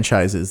these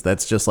franchises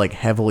that's just like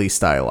heavily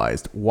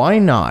stylized. Why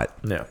not?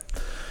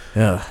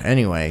 Yeah.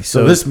 Anyway,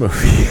 So so this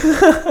movie.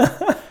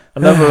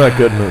 Enough about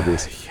good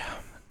movies.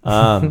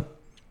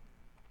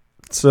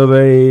 So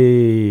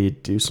they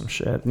do some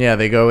shit. yeah,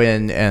 they go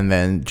in and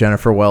then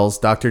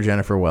Dr.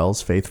 Jennifer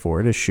Wells, Faith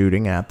Ford is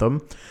shooting at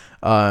them.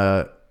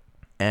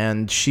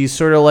 And she's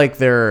sort of like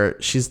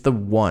she's the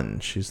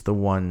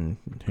one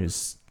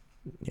who's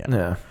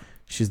Yeah.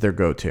 she's their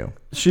go-to.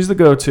 She's the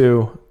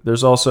go-to.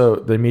 There's also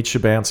they meet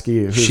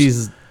Shabansky,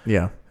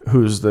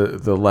 who's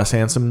the less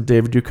handsome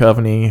David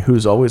Duchovny,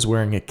 who's always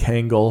wearing a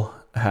Kangol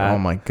hat. Oh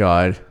my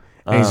god.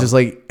 And he's just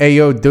like, "Hey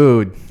yo,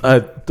 dude."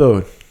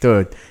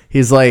 Dude.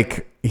 He's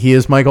like, he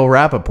is Michael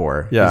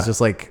Rappaport. Yeah.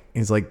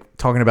 He's like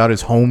talking about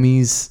his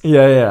homies.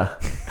 Yeah.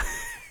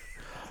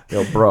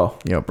 Yo, bro.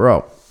 Yo,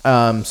 bro.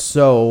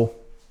 So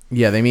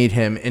yeah, they meet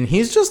him and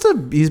he's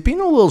being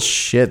a little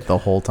shit the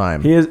whole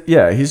time. He is.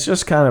 Yeah, he's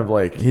just kind of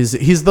like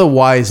He's the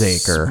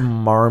wiseacre.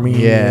 smarmy.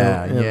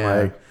 Yeah, and yeah.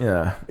 like,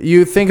 yeah.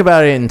 You think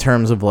about it in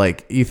terms of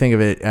like, you think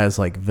of it as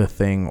like The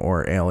Thing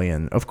or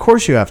Alien. Of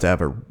course you have to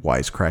have a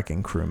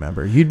wisecracking crew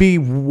member. You'd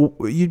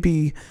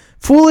be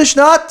foolish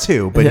not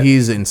to, but Yeah.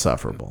 he's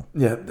insufferable.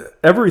 Yeah,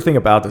 everything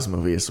about this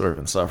movie is sort of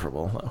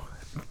insufferable. Though.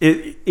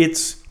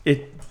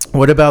 It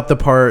What about the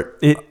part?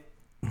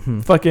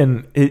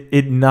 fucking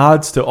it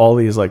nods to all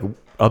these like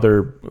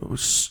other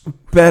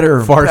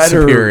better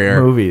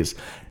Superior movies.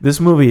 This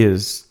movie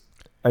is,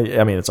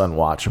 I mean, it's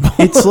unwatchable.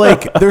 It's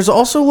like there's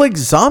also like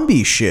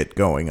zombie shit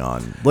going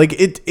on. Like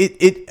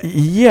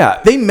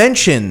yeah, they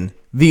mention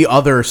the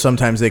other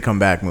sometimes they come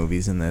back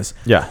movies in this.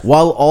 Yeah.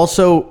 While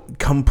also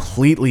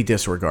completely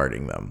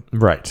disregarding them.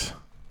 right.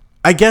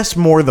 I guess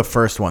more the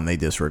first one they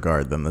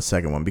disregard than the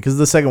second one because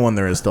the second one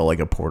there is still like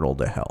a portal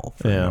to hell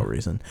for Yeah. no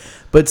reason.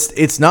 But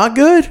it's not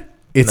good.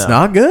 It's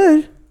not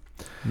good.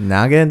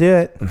 Not gonna do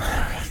it.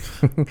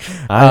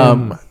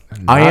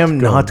 I am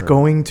not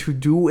going to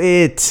do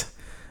it.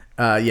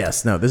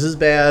 Yes, no, this is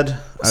bad.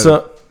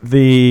 So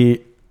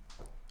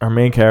our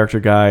main character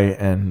guy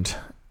and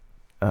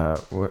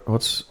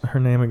what's her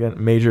name again?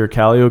 Major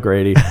Callie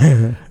O'Grady.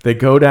 They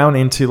go down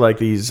into like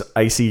these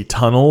icy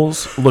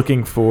tunnels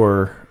looking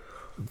for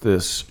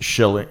this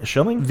shilling.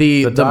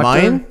 The doctor?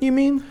 mine, you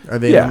mean? Are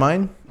they Yeah. the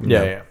mine?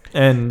 Yeah.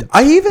 And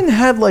I even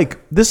had like,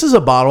 this is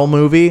a bottle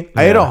movie.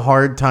 I had Yeah. a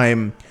hard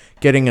time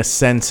getting a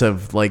sense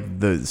of like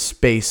the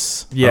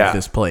space of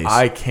this place.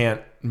 I can't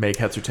make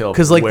heads or tails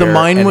Because like where the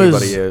mine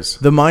anybody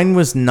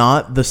was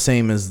not the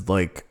same as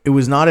like, it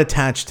was not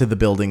attached to the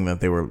building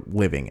that they were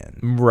living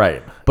in.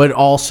 right. But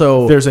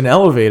also There's an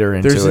elevator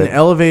into there's it. an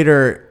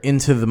elevator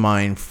into the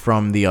mine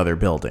from the other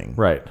building.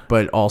 Right.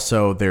 But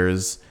also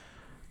there's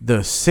the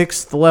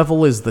 6th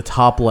level is the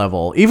top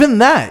level. Even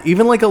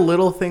like a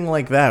little thing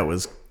like that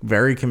was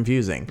very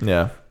confusing.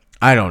 Yeah.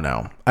 I don't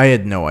know. I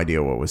had no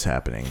idea what was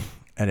happening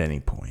at any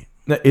point.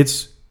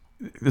 It's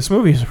this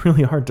movie is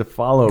really hard to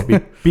follow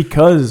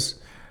because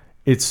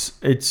it's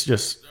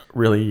just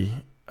really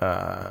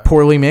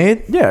Poorly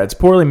made. yeah, it's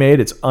poorly made.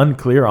 It's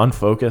unclear,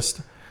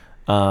 unfocused.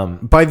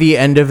 By the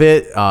end of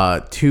it,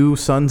 two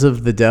sons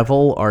of the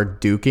devil are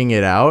duking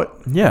it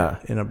out Yeah,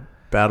 in a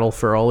battle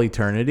for all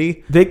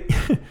eternity.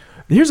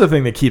 Here's the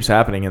thing that keeps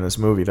happening in this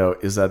movie though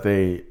is that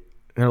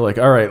they're like,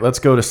 all right, let's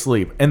go to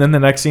sleep, and then the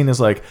next scene is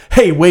like,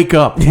 hey, wake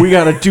up, we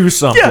gotta do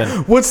something.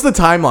 Yeah. What's the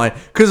timeline?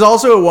 Because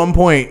also at one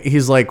point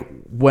he's like,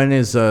 "When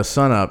is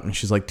sun up?" And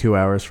she's like, 2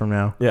 hours from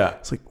now. Yeah.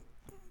 It's like,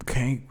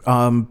 okay,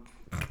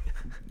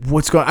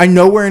 what's going? I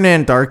know we're in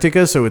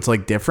Antarctica, so it's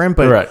like different,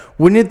 but Right.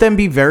 wouldn't it then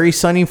be very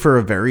sunny for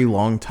a very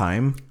long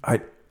time?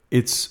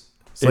 It's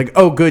Like,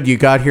 oh, good, you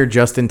got here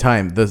just in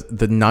time.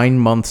 The 9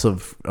 months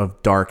of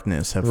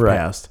darkness have Right.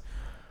 passed.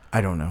 I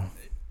don't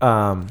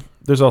know.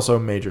 There's also a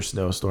major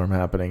snowstorm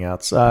happening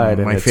outside,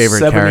 and My it's favorite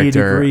 70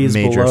 character, degrees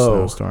major below.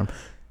 snowstorm.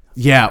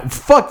 Yeah,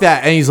 fuck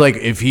that. And he's like,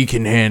 if he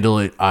can handle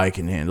it, I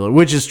can handle it,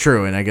 which is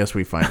true. And I guess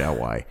we find out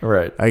why.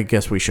 Right. I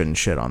guess we shouldn't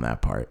shit on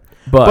that part.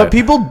 But- But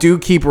people do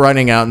keep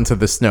running out into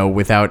the snow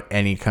without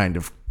any kind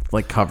of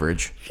like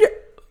coverage.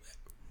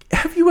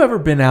 Have you ever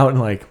been out in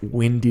like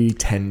windy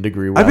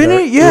 10-degree weather? I've been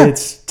in, yeah.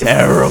 It's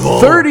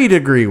terrible.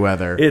 30-degree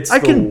weather. It's I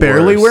the can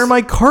barely worst. wear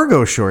my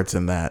cargo shorts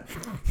in that.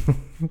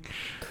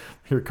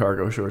 Your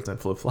cargo shorts and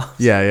flip flops.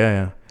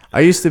 Yeah. I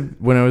used to,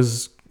 when I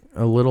was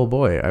a little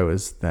boy, I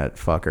was that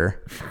fucker.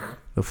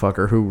 The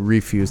fucker who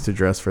refused to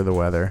dress for the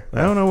weather.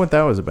 I don't know what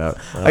that was about.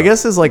 I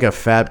guess as like a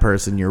fat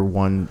person, your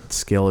one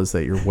skill is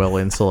that you're well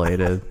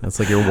insulated. That's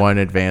like your one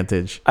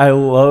advantage. I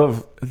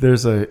love.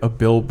 There's a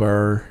Bill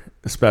Burr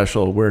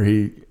special where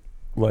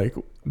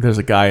there's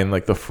a guy in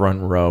like the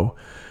front row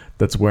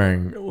that's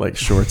wearing like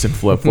shorts and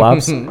flip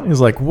flops. He's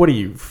like, "What are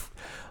you?"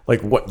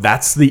 Like, what?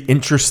 That's the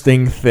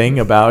interesting thing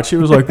about you.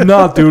 He was like,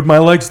 "Nah, dude, my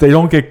legs, they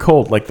don't get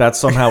cold. Like, that's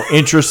somehow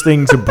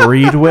interesting to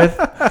breed with."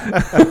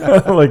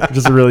 Like,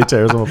 just really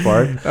tears them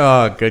apart.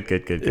 Oh, good.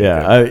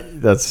 Yeah,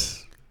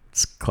 it's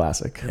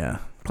classic. Yeah.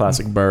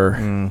 Classic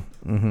Burr.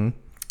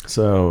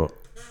 So,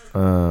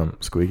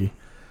 Squeaky.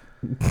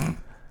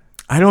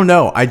 I don't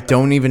know. I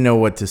don't even know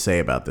what to say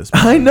about this.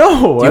 I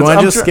know. Do you want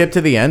to just skip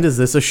to the end? Is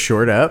this a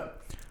short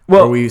ep?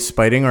 Well- Are we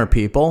spiting our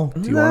people?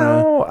 Do you want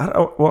No, I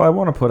don't. Well, I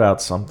want to put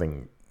out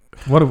something.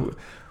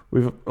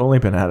 We've only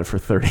been at it for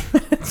 30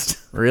 minutes. to?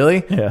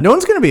 Really? Yeah. No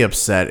one's going to be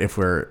upset if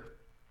we're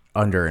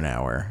under an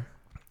hour.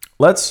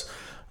 Let's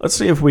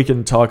see if we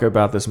can talk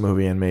about this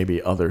movie and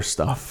maybe other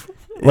stuff.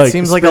 It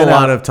seems like a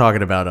lot of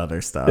talking about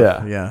other stuff.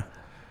 Yeah.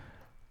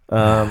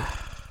 Yeah.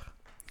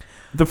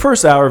 The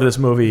first hour of this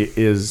movie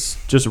is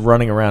just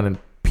running around and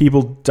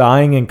people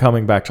dying and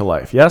coming back to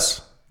life.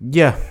 Yes?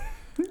 Yeah.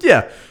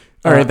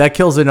 All right, that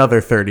kills another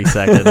 30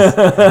 seconds.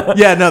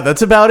 Yeah, no,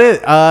 that's about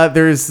it.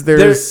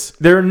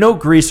 There are no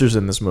greasers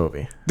in this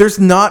movie. There's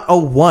not a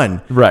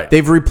one. Right.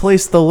 They've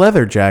replaced the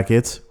leather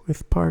jackets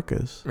with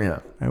parkas. Yeah.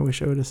 I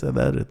wish I would have said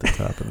that at the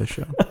top of the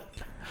show.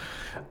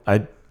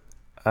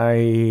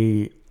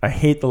 I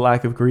hate the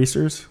lack of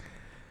greasers.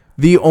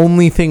 The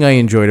only thing I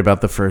enjoyed about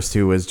the first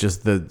two was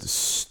just the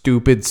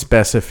stupid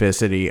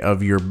specificity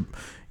of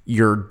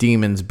your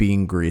demons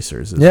being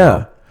greasers.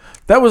 Yeah.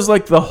 That was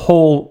like the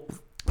whole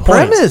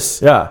point.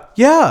 Premise. Yeah.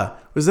 Yeah.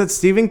 Was that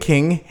Stephen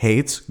King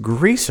hates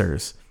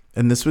greasers.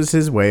 And this was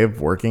his way of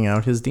working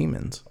out his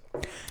demons.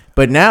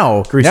 But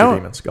now...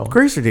 Demons, go on.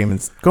 Greaser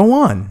demons. Go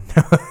on.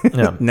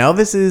 Yeah. Now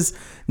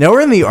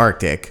we're in the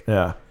Arctic.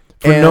 Yeah.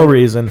 For And no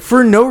reason.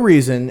 For no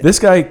reason. This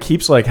guy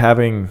keeps like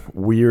having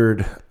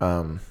weird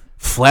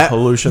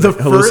hallucinations.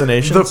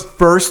 The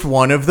first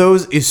one of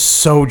those is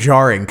so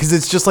jarring because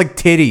it's just like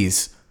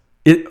titties.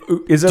 Do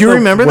you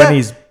remember when that?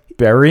 he's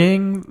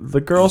burying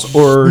the girls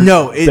or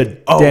No,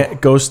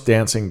 ghost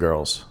dancing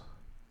girls?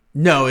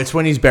 No, it's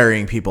when he's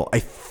burying people.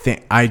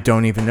 I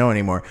don't even know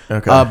anymore.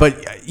 Okay.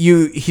 But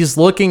he's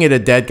looking at a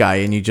dead guy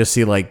and you just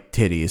see like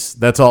titties.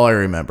 That's all I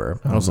remember.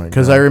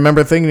 Because I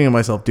remember thinking to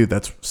myself, dude,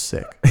 that's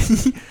sick.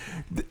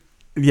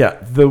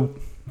 Yeah,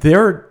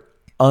 there are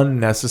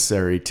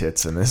unnecessary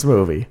tits in this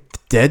movie.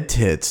 Dead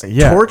tits.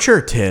 Yeah.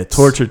 Torture tits.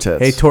 Torture tits.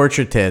 Hey,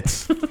 torture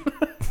tits.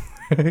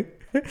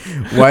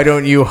 Why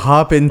don't you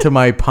hop into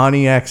my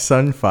Pontiac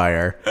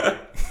Sunfire?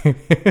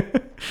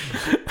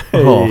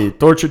 Hey,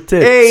 torture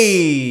tits.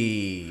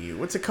 Hey,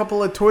 what's a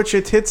couple of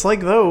torture tits like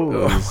those?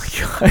 Oh my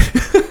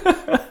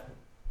god.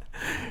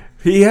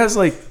 He has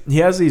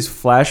these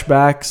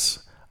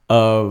flashbacks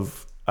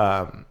of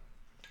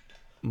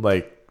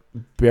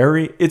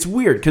it's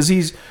weird because he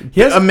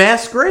has A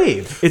mass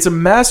grave. it's a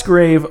mass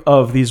grave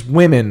of these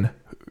women,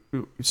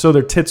 so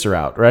their tits are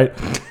out, right?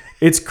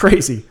 It's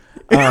crazy.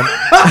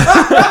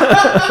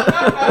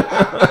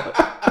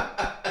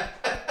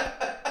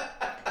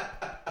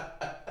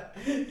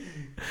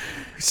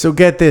 So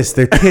get this,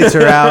 their tits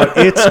are out.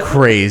 It's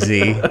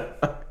crazy.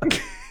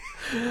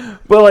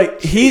 Well,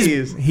 like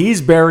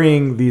he's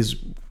burying these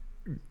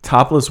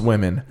topless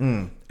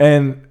women,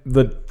 and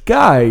the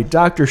guy,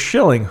 Dr.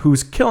 Schilling,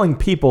 who's killing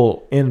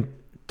people in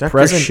Dr.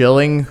 present.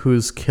 Schilling,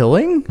 who's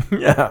killing?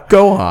 Yeah,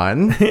 Go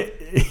on.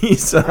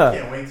 he's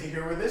Can't wait to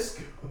hear where this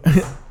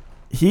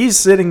he's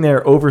sitting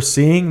there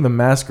overseeing the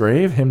mass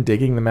grave, him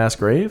digging the mass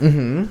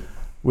grave,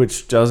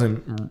 which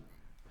doesn't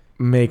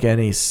make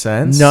any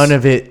sense. None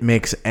of it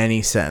makes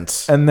any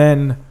sense. And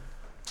then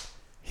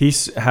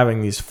he's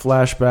having these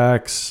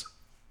flashbacks,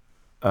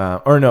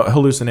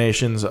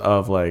 hallucinations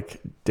of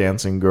like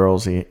dancing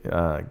girls,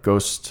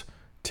 ghost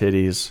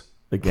titties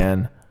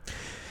again.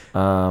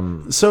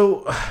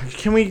 So,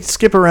 can we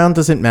skip around?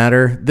 Does it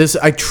matter? This,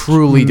 I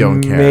truly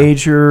don't care.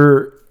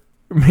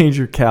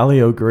 Major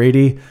Callie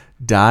O'Grady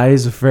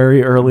dies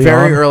very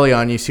early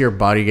on. You see her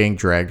body getting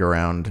dragged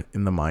around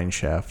in the mine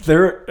shaft.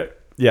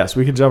 Yes,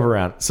 we can jump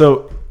around.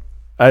 So,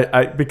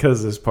 I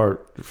because this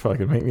part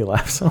fucking made me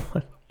laugh so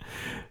much.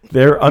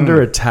 They're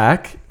under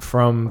attack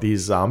from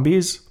these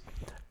zombies,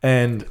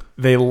 and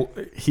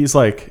he's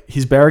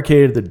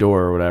barricaded the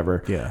door or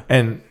whatever. Yeah.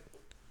 And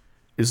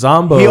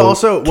Zombo,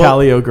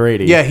 Callie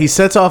O'Grady. Yeah, he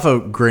sets off a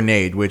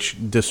grenade, which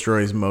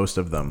destroys most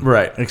of them.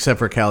 Right. Except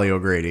for Callie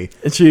O'Grady.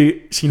 And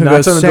she Who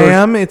knocks goes, on the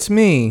Sam, door. it's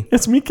me.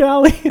 It's me,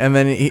 Callie. And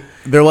then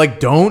they're like,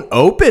 don't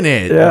open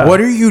it. Yeah.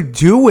 What are you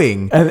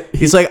doing? And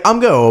he's like, I'm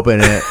going to open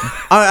it.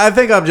 I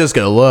think I'm just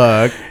going to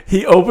look.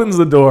 He opens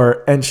the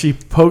door, and she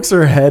pokes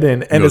her head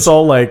in, and it's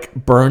all like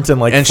burnt and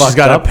like and fucked she's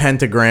got up. a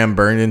pentagram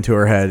burned into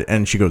her head,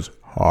 and she goes,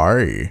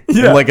 hi.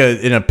 Yeah.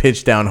 In a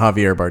pitch down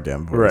Javier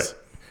Bardem voice. Right.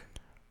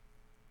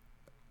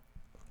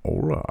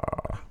 Hola.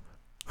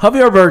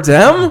 Javier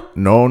Bardem?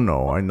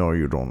 No, I know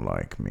you don't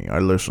like me. I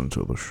listen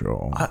to the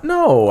show.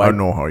 No. I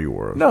know how you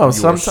were. No, you were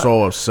sometimes-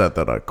 so upset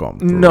that I come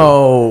through.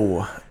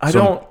 No. I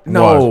don't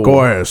know. What? Go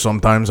ahead.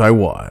 Sometimes I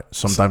what?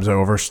 Sometimes I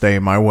overstay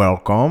my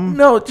welcome.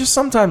 No, just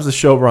sometimes the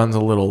show runs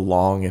a little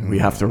long and we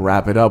have to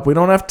wrap it up. We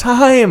don't have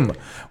time.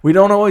 We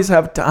don't always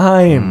have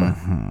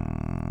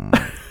time.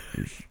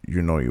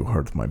 You know you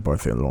hurt my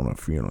Barcelona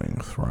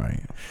feelings,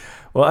 right?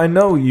 Well, I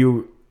know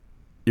you're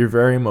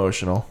very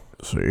emotional.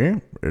 See,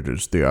 it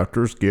is the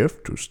actor's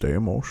gift to stay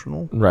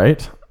emotional.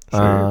 Right?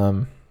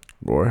 Go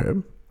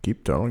ahead.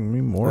 Keep telling me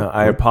more.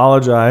 I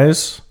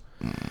apologize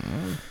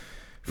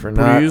for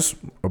not... Please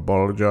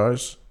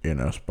apologize in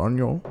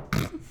Espanol,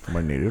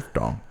 my native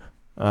tongue.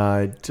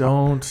 I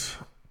don't...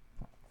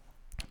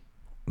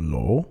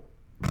 Lo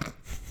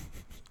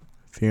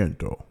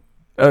siento.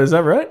 Oh, is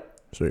that right?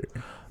 See,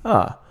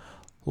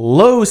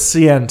 Lo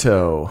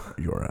siento.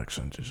 your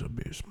accent is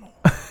abysmal.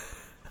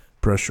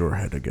 Press your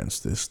head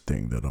against this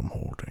thing that I'm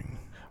holding.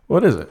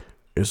 What is it?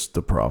 It's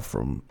the prop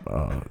from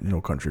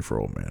No Country for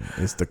Old Men.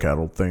 It's the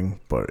cattle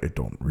thing, but it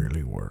don't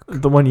really work.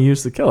 The one you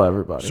used to kill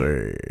everybody.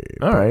 Say,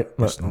 All right.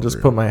 it's not Just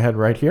real. put my head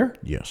right here.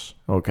 Yes.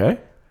 Okay.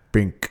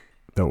 Bink.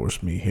 That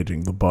was me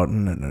hitting the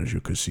button, and as you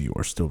can see, you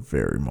are still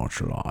very much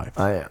alive.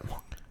 I am.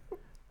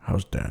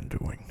 How's Dan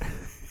doing?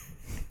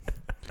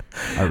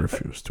 I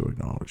refuse to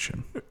acknowledge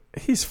him.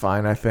 He's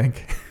fine, I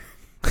think.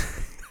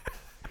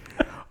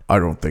 I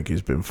don't think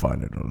he's been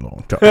fine in a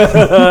long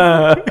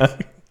time.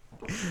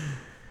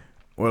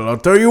 Well, I'll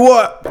tell you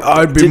what.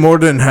 I'd be more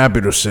than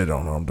happy to sit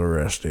on the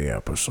rest of the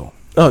episode.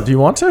 Oh, do you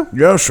want to?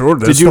 Yeah, sure.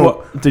 Did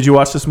you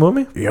watch this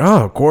movie?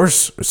 Yeah, of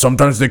course.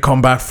 Sometimes they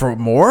come back for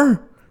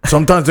more.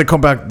 Sometimes they come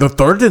back the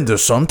third in the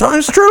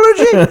Sometimes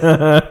trilogy.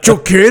 You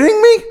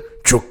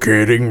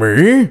kidding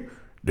me?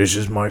 This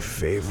is my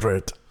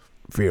favorite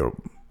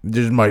film.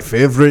 This is my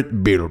favorite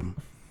film.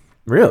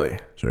 Really?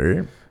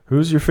 See?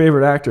 Who's your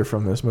favorite actor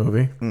from this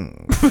movie?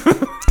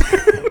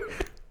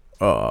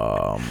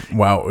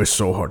 Wow, it's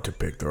so hard to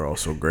pick. They're all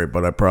so great,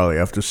 but I probably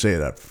have to say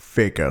that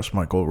fake-ass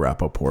Michael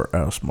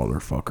Rappaport-ass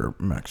motherfucker,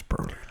 Max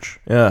Perlich.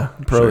 Yeah,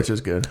 Perlich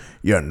is good.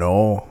 Yeah,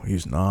 no,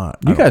 he's not.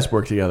 You guys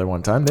worked together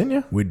one time, didn't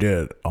you? We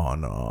did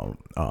on,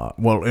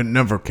 well, it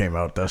never came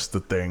out. That's the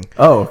thing.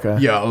 Oh, okay.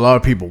 Yeah, a lot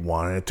of people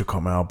wanted it to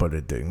come out, but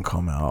it didn't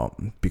come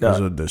out because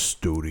of the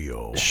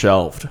studio.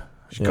 Shelved.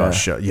 Yeah,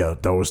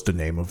 that was the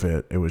name of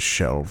it. It was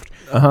shelved.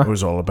 It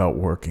was all about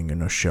working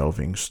in a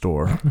shelving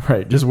store.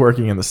 Right, just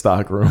working in the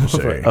stock room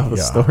of a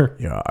store.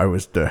 Yeah, I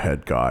was the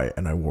head guy,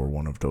 and I wore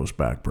one of those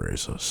back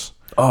braces.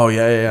 Oh,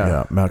 yeah.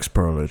 Yeah, Max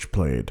Perlich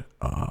played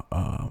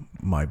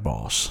my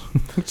boss.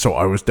 So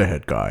I was the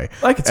head guy.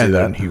 I could see and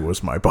that. then he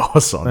was my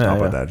boss on top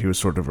yeah. of that. He was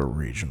sort of a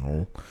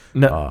regional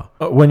No,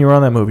 when you were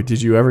on that movie,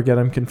 did you ever get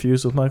him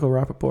confused with Michael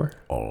Rappaport?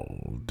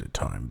 all the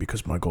time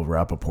because Michael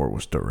Rappaport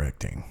was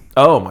directing.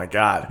 Oh, my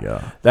God.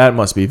 Yeah. That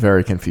must be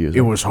very confusing.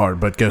 It was hard,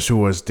 but guess who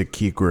was the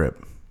key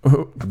grip?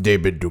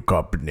 David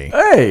Duchovny.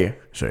 Hey!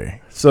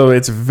 See? So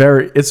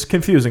it's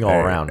confusing all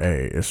around.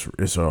 Hey,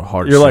 it's a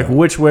hard You're like, scene.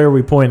 which way are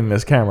we pointing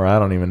this camera? I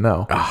don't even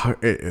know.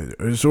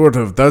 It sort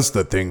of, that's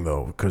the thing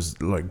though,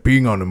 because like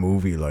being on a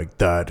movie like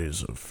that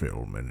is a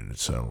film in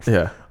itself.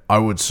 Yeah. I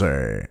would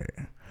say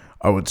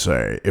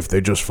if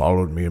they just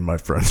followed me and my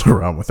friends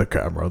around with a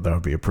camera, that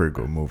would be a pretty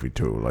good movie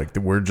too. Like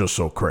we're just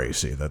so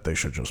crazy that they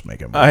should just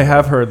make a movie. I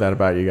have heard that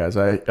about you guys.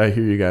 I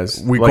hear you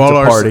guys We like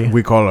call to party.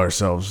 we call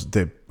ourselves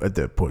the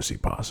Pussy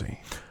Posse.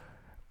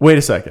 Wait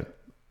a second.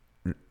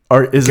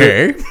 Are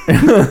you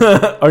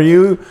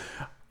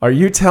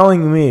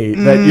telling me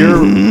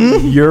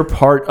that you're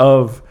part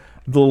of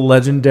the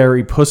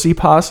legendary Pussy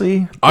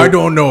Posse. I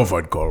don't know if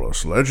I'd call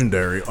us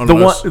legendary. The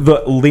Unless, one,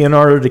 the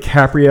Leonardo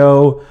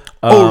DiCaprio.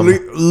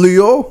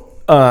 Leo?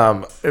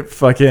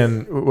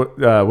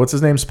 What's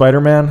his name?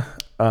 Spider-Man.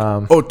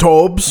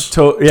 Tobes.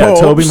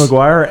 Tobey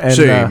Maguire and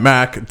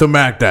the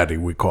Mac Daddy,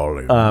 we call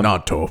him,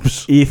 not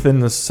Tobes. Ethan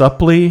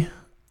Suplee.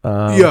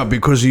 Yeah,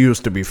 because he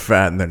used to be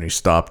fat and then he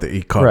stopped it.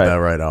 He cut Right. that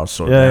right out.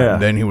 So Yeah.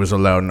 then he was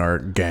allowed in our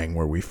gang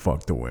where we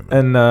fucked the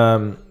women.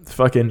 And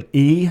fucking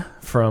E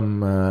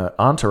from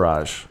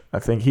Entourage. I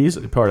think he's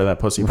part of that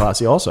Pussy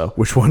Posse also.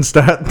 Which one's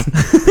that?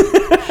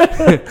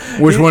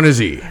 Which one is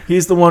he?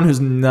 He's the one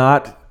who's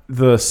not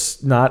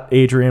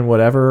Adrian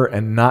whatever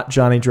and not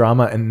Johnny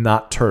Drama and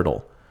not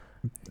Turtle.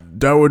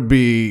 That would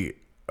be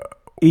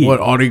E. what,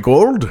 Audie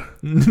Gold? Are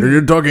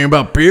you talking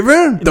about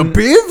Piven? The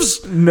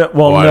Pivs? No,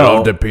 I no.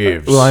 love the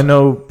Pivs. Well, I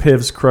know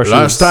Pivs crushes.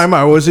 Last time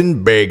I was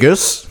in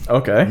Vegas,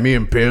 Okay. me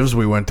and Pivs,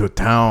 we went to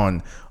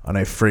town on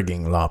a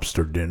frigging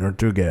lobster dinner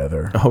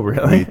together. Oh,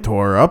 really? We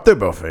tore up the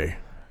buffet.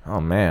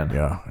 Oh, man.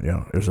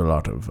 Yeah. There's a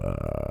lot of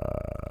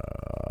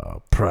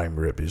prime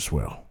rib as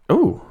well.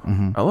 Ooh,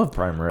 I love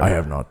prime rib. I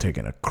have not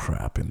taken a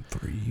crap in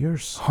 3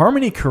 years.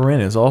 Harmony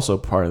Korine is also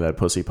part of that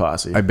Pussy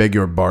Posse. I beg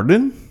your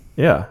pardon?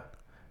 Yeah.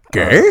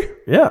 Gay?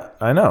 Yeah,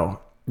 I know.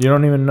 You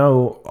don't even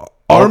know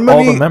all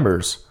Harmony- the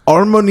members.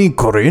 Harmony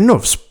Korine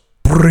of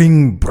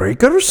Spring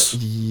Breakers?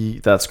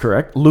 That's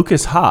correct.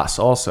 Lucas Haas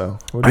also.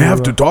 What do I you,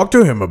 have to talk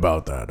to him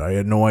about that. I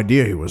had no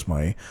idea he was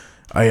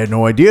I had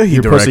no idea he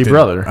Your directed. pussy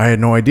brother. I had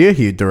no idea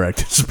he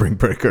directed Spring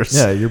Breakers.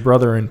 Yeah, your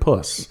brother in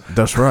Puss.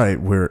 That's right.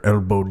 We're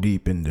elbow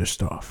deep in this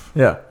stuff.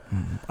 Yeah.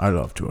 I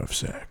love to have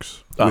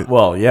sex.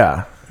 Well,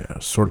 yeah. Yeah,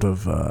 sort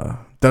of.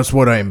 That's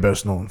what I am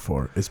best known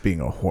for. Is being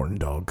a horn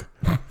dog.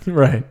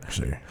 Right.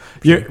 See,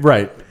 You're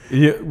right.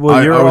 I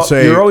would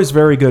say- you're always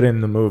very good in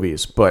the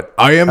movies, but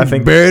I am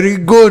think- very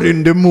good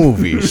in the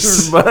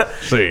movies. but,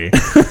 See,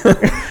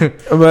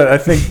 but I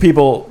think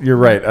you're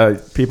right.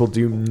 People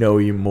do know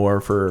you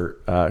more for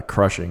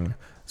crushing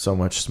so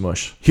much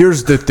smush.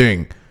 here's the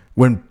thing.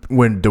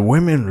 When the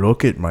women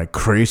look at my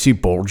crazy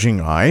bulging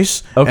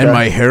eyes Okay. and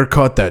my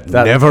haircut that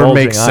never bulging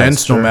makes eyes,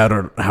 sense sure. no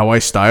matter how I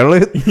style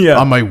it Yeah.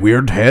 on my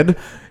weird head,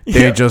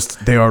 Yeah.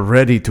 they are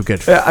ready to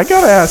get Yeah, I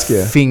gotta ask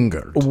you,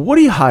 fingered. what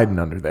are you hiding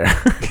under there?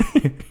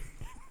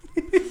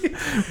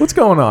 What's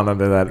going on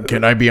under that?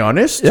 Can I be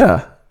honest?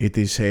 Yeah. It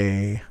is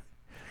a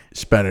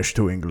Spanish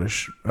to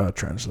English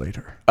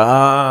translator.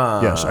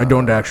 Ah. Yes, I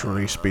don't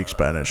actually speak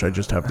Spanish. I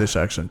just have this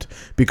accent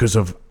because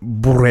of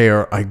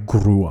where I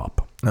grew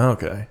up.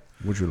 Okay.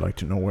 Would you like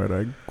to know where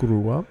I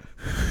grew up?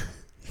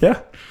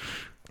 Yeah.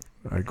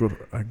 I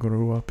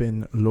grew up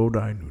in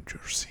Lodi, New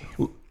Jersey.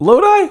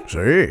 Lodi?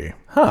 See,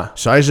 Huh.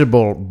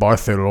 sizable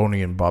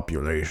Barcelonian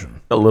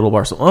population. A little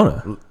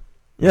Barcelona.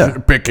 Yeah.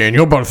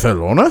 Pequeño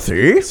Barcelona,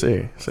 see?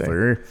 See. See?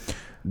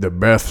 The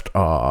best,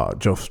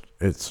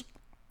 it's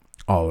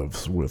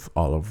olives with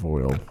olive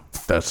oil.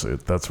 That's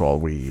it. That's all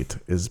we eat.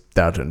 Is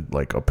that and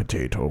like a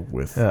potato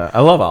with. Yeah.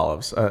 I love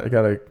olives. I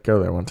gotta go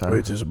there one time.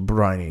 It is a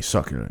briny,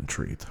 succulent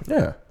treat.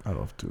 Yeah. I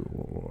love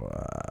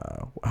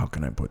to. How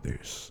can I put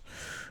this?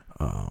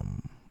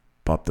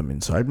 Pop them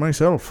inside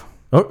myself.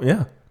 Oh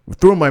yeah.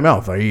 Through my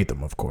mouth, I eat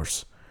them, of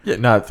course. Yeah.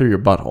 Not through your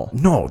butthole.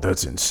 No,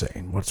 that's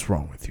insane. What's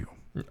wrong with you?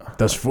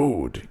 That's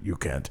food. You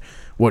can't.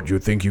 What, you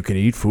think you can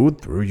eat food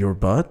through your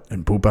butt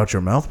and poop out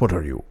your mouth? What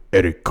are you,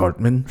 Eric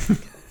Cartman?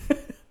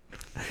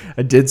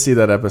 I did see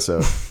that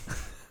episode.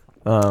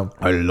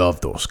 I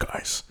love those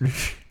guys.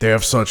 They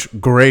have such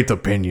great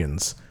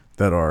opinions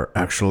that are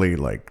actually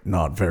like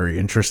not very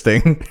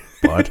interesting,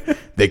 but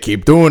they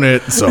keep doing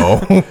it.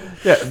 So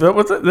Yeah.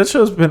 That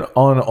show's been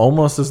on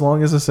almost as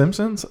long as The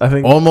Simpsons. I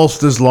think.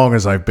 almost as long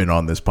as I've been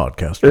on this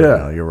podcast right Yeah.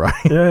 now. You're right.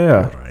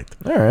 Yeah. Right.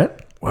 All right.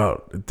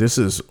 Well, this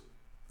is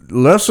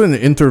less an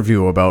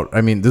interview about.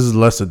 I mean, this is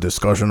less a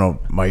discussion of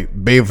my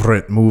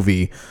favorite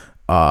movie.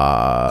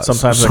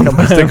 Sometimes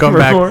they come for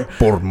back more.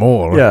 for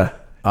more. Yeah.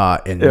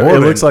 And It more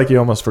than- looks like you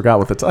almost forgot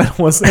what the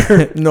title was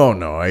there.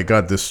 No, I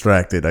got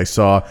distracted. I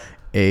saw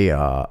a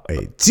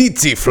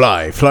tsetse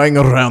fly flying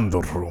around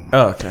the room.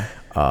 Oh, okay.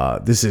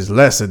 This is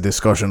less a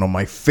discussion of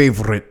my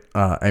favorite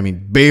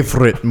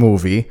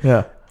movie.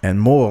 Yeah. And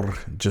more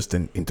just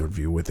an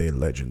interview with a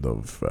legend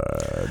of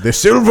the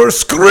silver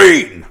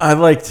screen. I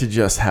like to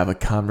just have a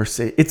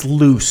conversation. It's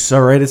loose,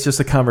 all right? It's just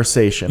a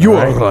conversation. You all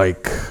are right?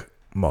 like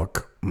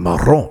Mark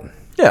Maron.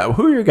 Yeah,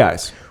 who are your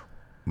guys?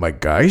 My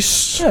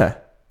guys. Yeah.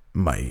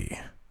 My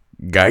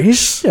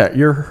guys. Yeah,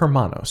 you're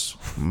hermanos.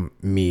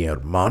 Mi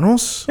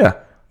hermanos. Yeah.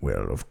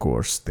 Well, of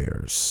course,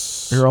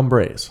 there's Your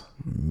hombres.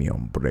 mi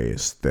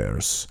hombres.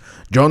 There's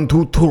John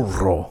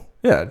Turturro.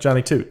 Yeah,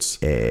 Johnny Toots.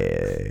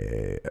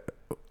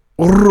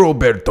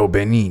 Roberto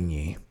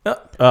Benigni.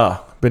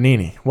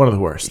 Benini, one of the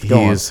worst. He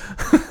Go on. is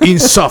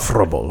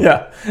insufferable.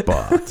 Yeah.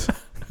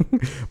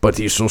 but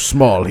he's so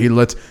small. He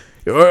lets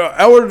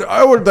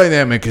our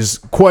dynamic is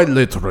quite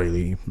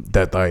literally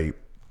that I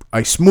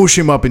smoosh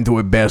him up into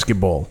a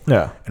basketball.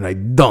 Yeah. And I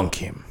dunk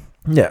him.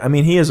 Yeah, I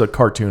mean, he is a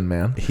cartoon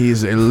man.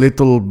 He's a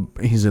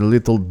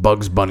little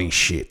Bugs Bunny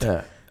shit.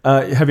 Yeah.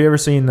 Have you ever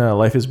seen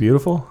Life is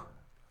Beautiful?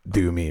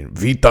 Do you mean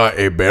Vita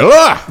e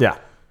Bella? Yeah.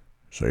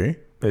 See?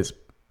 It's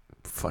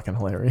fucking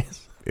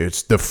hilarious.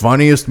 It's the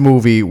funniest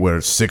movie where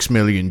 6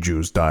 million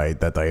Jews died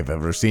that I have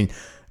ever seen.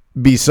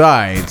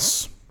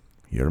 Besides,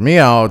 hear me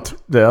out,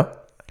 Yeah.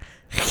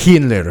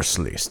 Schindler's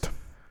List.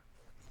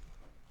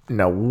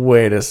 Now,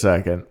 wait a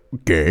second.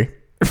 Okay.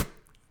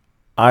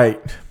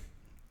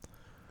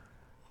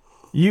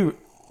 You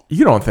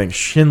don't think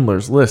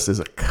Schindler's List is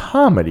a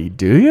comedy,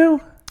 do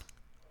you?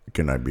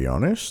 Can I be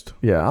honest?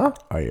 Yeah.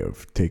 I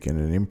have taken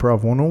an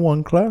improv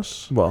 101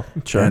 class. Well,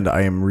 sure. And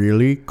I am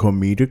really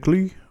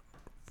comedically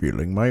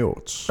feeling my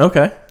oats.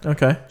 Okay.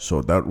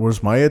 So that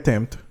was my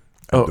attempt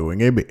at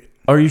doing a bit.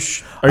 Are you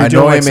I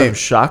doing know like I some may-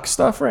 shock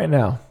stuff right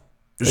now?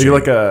 Are See. you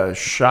like a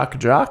shock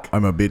jock?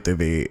 I'm a bit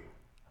of a...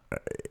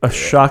 A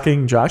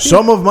shocking jockey?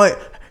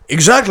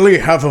 Exactly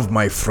half of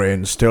my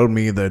friends tell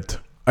me that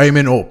I'm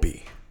an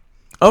Opie.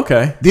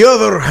 Okay. The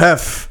other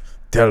half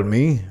tell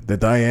me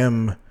that I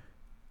am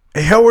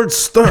a Howard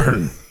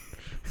Stern.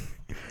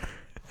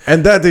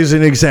 And that is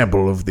an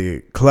example of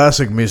the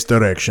classic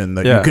misdirection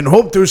that Yeah. you can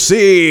hope to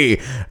see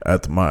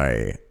at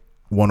my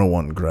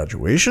 101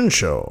 graduation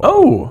show.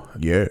 Oh,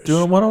 Yes.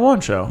 doing a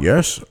one-on-one show.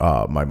 Yes.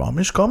 My mom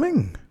is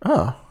coming.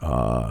 Oh.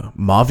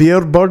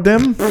 Javier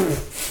Bardem.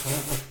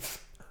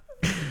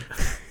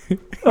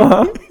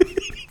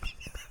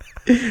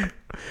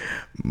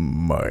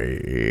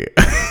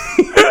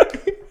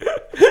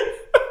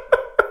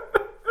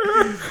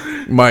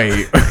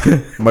 My...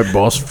 my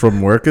boss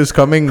from work is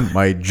coming.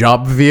 My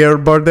job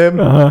Javier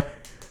Bardem.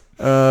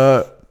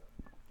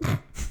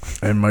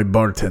 And my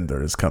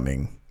bartender is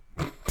coming.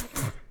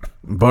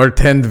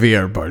 Bartend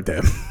Javier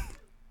Bardem.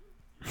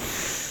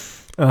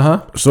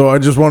 So I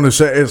just want to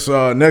say it's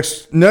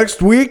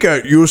next week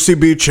at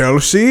UCB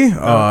Chelsea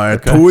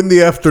at 2 in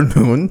the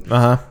afternoon.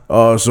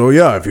 So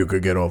yeah, if you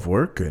could get off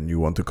work and you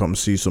want to come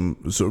see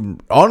some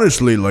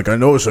honestly, like I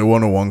know it's a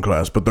 101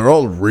 class, but they're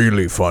all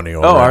really funny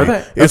already. are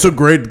they? It's a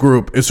great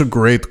group. It's a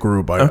great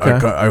group. Okay.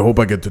 I hope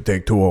I get to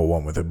take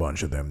 201 with a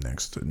bunch of them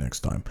next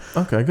time.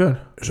 Okay, good.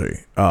 See.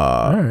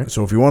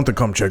 So if you want to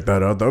come check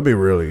that out, that'd be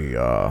really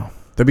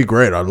that'd be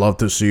great. I'd love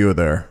to see you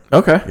there.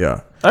 Okay.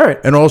 Yeah. All right.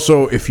 And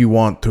also, if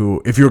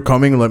you're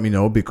coming, let me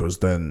know, because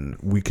then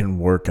we can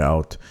work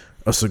out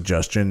a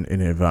suggestion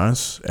in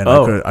advance, and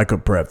I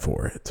could prep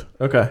for it.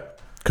 Okay.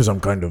 Because I'm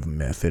kind of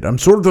method. I'm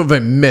sort of a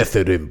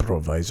method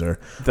improviser.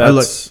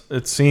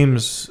 It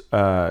seems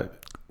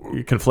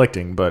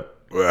conflicting, but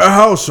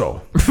How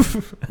so?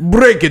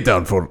 Break it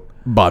down for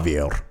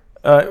Bavier.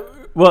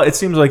 well, it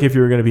seems like if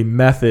you were going to be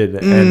method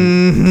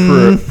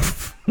and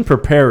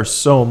prepare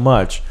so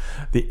much,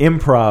 the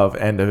improv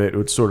end of it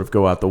would sort of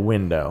go out the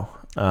window.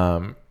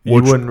 You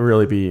wouldn't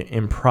really be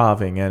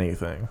improving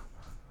anything.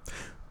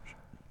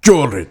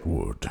 Sure it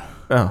would.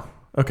 Oh,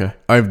 okay.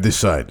 I've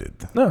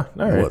decided. No,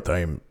 all right. What,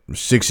 I'm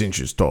 6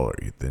 inches taller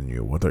than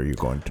you. What are you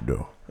going to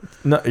do?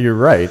 No, you're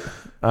right.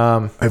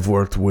 I've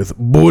worked with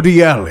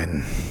Woody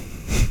Allen,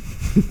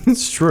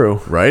 It's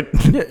true. right?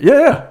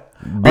 Yeah.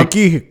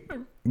 Vicky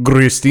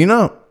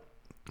Cristina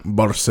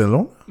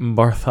Barcelona.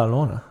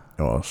 Barcelona.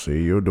 Oh,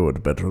 see, you do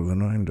it better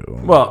than I do.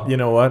 Well, you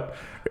know what?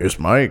 It's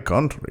my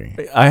country.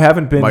 I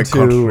haven't been My to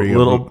country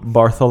Little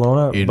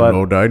Barcelona, In but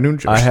Lodi, New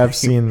Jersey. I have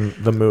seen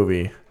the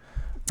movie.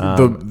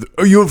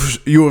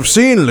 You have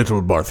seen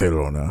Little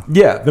Barcelona.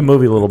 Yeah, the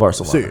movie Little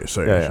Barcelona.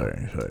 Sorry.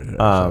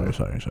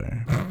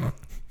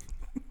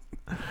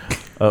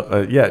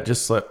 Yeah,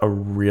 just like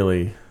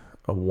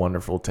a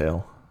wonderful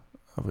tale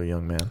of a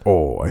young man.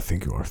 Oh, I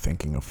think you are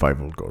thinking of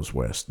Fievel Goes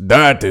West.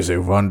 That is a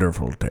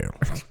wonderful tale.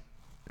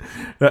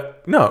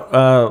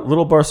 No,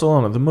 Little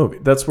Barcelona, the movie.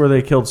 That's where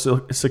they killed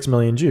 6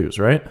 million Jews,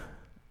 right?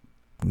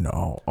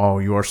 No. Oh,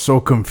 you are so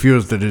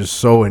confused. It is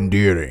so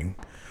endearing.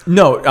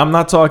 No, I'm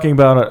not talking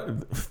about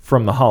it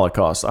from the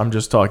Holocaust. I'm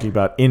just talking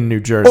about in New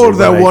Jersey. Oh,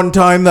 that one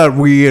time that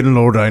we in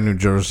Lodi, New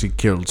Jersey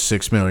killed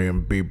 6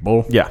 million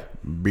people. Yeah.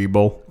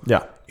 People.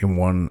 Yeah. In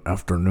one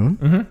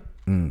afternoon.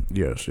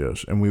 Yes.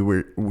 And we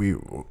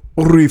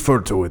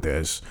refer to it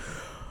as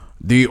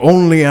the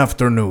only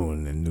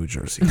afternoon in New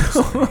Jersey.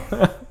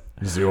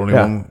 It's the only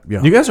one.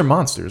 Yeah. You guys are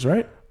monsters,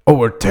 right? Oh,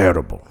 we're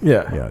terrible.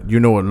 Yeah. Yeah. You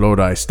know what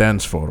Lodi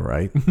stands for,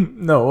 right?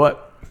 No,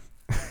 what?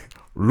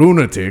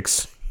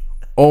 Lunatics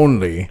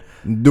only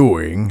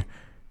doing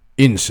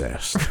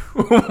incest.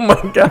 Oh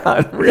my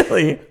God,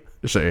 really?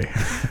 Say,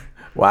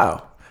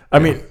 Wow. I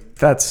mean,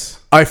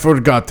 that's... I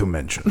forgot to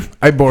mention.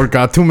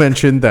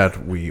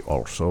 That we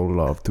also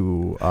love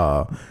to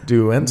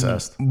do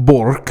incest.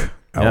 bork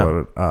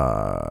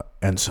our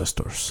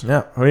ancestors.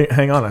 Yeah. Wait,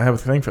 hang on. I have a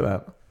thing for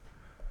that.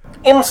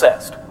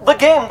 Incest, the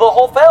game the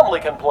whole family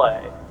can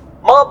play.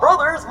 My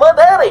brother's my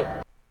daddy.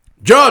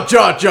 Ja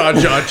ja ja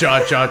ja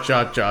ja ja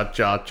ja ja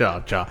ja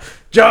ja ja.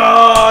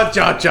 Ja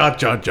ja ja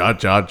ja ja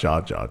ja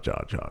ja ja ja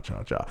ja ja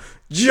ja.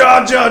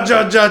 Ja ja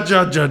ja ja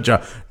ja ja ja.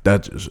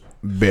 That is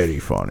very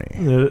funny.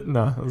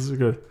 No, this is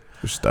good.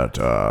 Is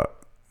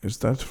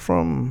that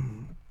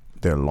from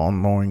The Lawn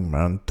Mowing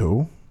Man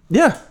 2?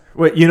 Yeah.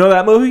 Wait, you know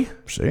that movie?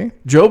 See?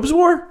 Job's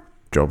War?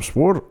 Job's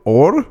War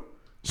or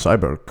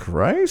Cyber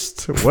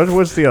Christ? What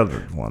was the other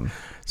one?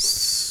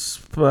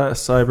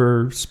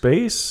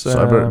 Cyberspace.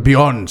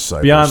 Beyond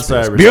Cyberspace. Beyond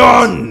Cyberspace.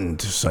 Beyond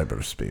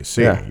Cyberspace.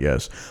 See, Yeah.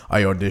 yes.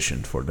 I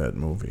auditioned for that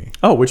movie.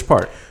 Oh, which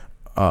part?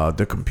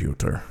 The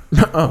computer.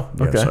 Oh,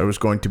 okay. Yes, I was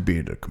going to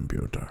be the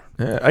computer.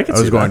 Yeah, I can I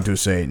see was going that. to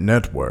say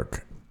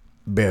network,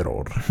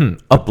 error,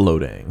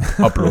 Uploading.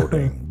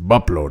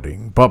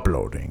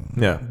 uploading.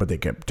 Yeah. But they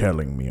kept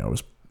telling me I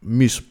was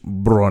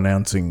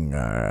mispronouncing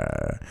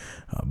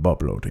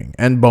uploading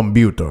and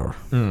bombuter.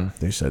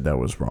 They said that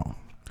was wrong.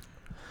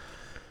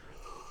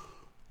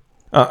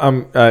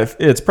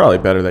 It's probably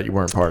better that you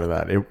weren't part of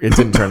that. It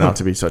didn't turn out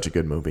to be such a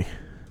good movie.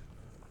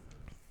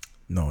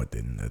 No, it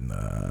didn't. And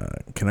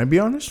can I be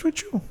honest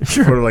with you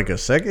for like a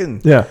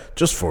second? Yeah.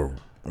 Just for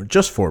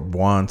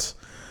once.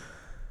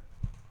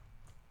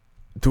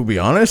 To be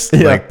honest,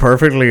 Yeah. like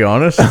perfectly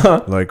honest,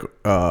 like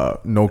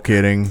no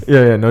kidding,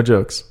 Yeah, no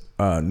jokes.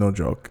 no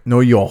joke,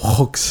 no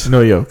jokes.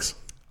 No yokes.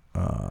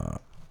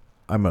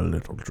 I'm a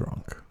little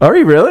drunk. Are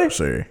you really?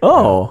 See.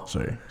 Oh.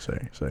 Yeah,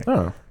 see.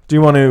 Oh. Do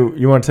you want to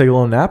take a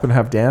little nap and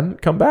have Dan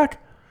come back?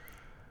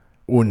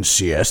 Un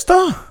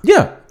siesta?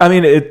 Yeah. I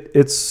mean,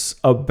 it's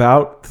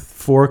about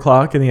 4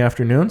 o'clock in the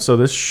afternoon, so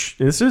this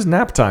is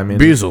nap time.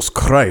 Jesus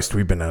Christ,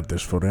 we've been at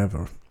this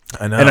forever.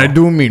 I know. And I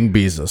do mean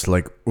Bezos,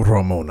 like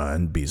Ramona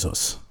and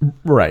Bezos.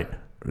 Right.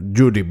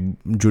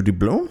 Judy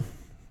Bloom?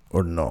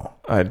 Or no?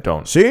 I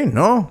don't. See?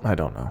 No? I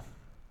don't know.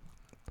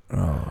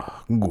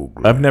 Google.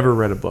 I've never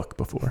read a book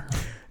before.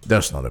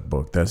 That's not a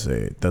book. That's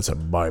a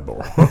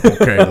Bible.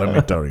 Okay, let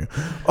me tell you.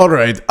 All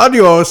right.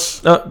 Adios.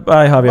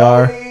 Bye,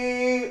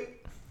 Javier.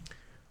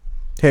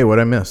 Hey,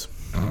 what'd I miss?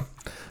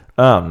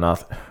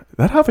 Nothing.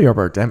 That Javier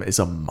Bardem is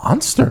a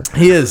monster.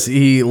 He is.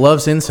 He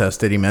loves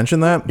incest. Did he mention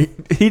that?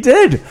 He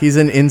did. He's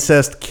an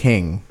incest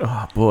king.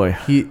 Oh boy.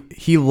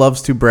 He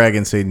loves to brag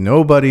and say,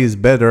 nobody's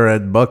better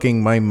at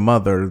bucking my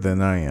mother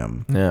than I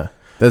am. Yeah.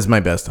 That's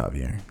my best,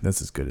 Javier.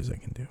 That's as good as I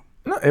can do.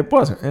 No, it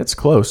wasn't. It's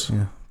close.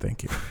 Yeah,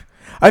 thank you.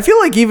 I feel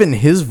like even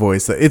his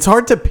voice, it's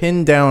hard to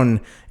pin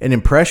down an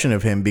impression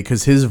of him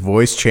because his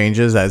voice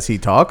changes as he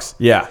talks.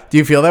 Yeah. Do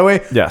you feel that way?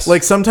 Yes.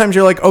 Like sometimes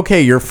you're like,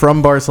 okay, you're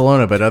from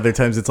Barcelona, but other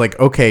times it's like,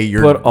 okay,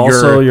 But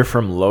also, you're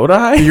from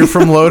Lodi. you're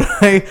from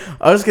Lodi.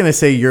 I was gonna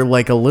say you're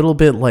like a little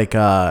bit like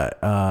El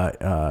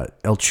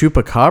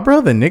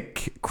Chupacabra, the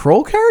Nick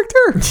Kroll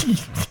character.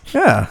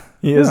 Yeah,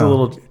 He is Yeah. a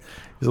little.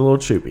 He's a little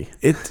choopy.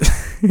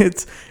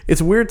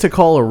 It's weird to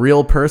call a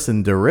real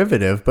person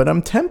derivative, but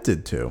I'm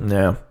tempted to.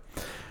 Yeah.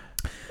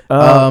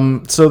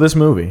 So this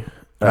movie,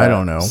 I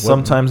don't know.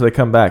 Sometimes they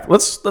come back.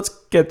 Let's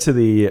get to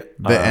the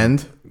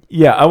end.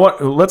 Yeah,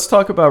 let's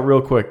talk about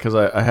real quick because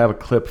I have a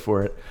clip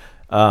for it.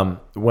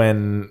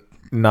 When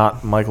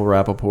not Michael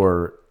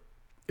Rappaport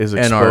is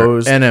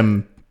exposed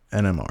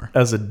NMR.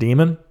 as a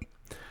demon.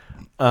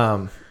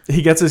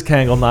 He gets his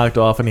Kangol knocked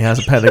off and he has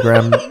a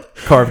pentagram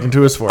carved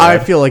into his I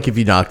forehead. feel like if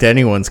you knocked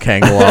anyone's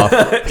Kangol off,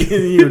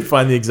 You would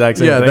find the exact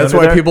same yeah, thing. that's under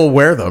why there. people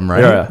wear them,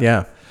 right?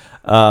 Yeah.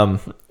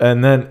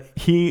 And then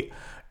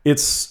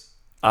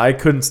I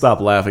couldn't stop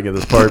laughing at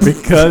this part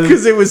because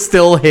Because it was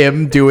still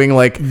him doing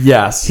like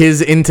yes,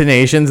 his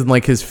intonations and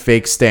like his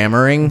fake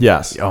stammering.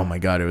 Yes. Oh my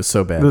god, it was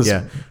so bad. This-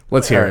 Yeah.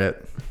 Let's hear Alright.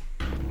 it.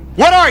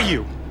 What are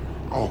you?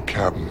 Oh,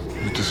 Captain,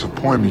 you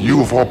disappoint me.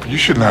 You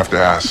shouldn't have to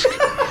ask.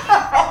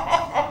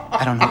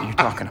 I don't know what you're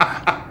talking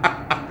about.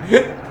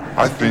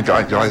 I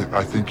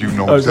think you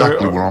know Oh, exactly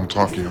sorry. what I'm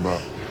talking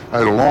about. I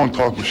had a long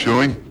talk with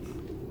Schilling.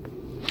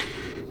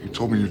 He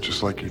told me you're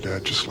just like your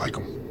dad, just like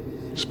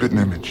him. Spitting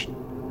image.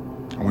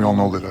 And we all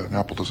know that an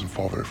apple doesn't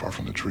fall very far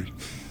from the tree.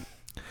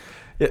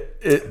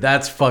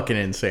 That's fucking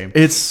insane.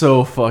 it's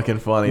so fucking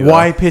funny. though.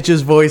 Why pitch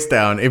his voice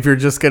down if you're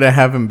just gonna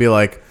have him be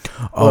like,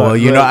 oh, well,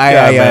 you know,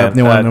 man,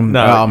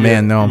 oh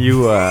man, no.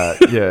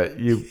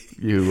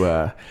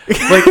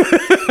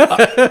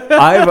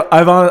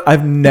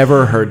 I've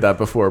never heard that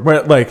before.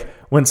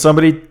 When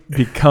somebody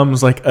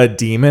becomes like a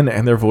demon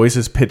and their voice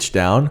is pitched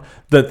down,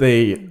 that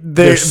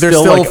they're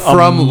still like,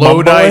 from a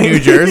Lodi, mumbling. New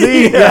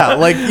Jersey. yeah,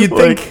 like you'd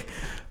think.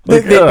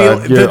 Like,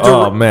 they'd be-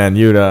 oh man,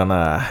 you don't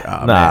nah.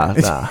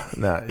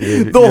 man.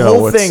 The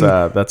whole thing-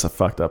 that's a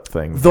fucked up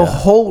thing. The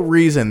whole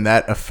reason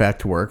that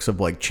effect works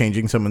of like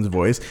changing someone's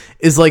voice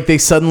is like they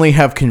suddenly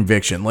have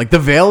conviction. Like the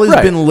veil has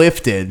Right. been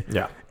lifted.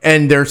 Yeah.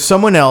 And there's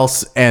someone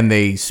else and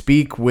they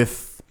speak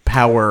with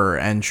power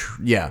and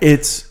yeah.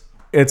 It's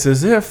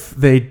as if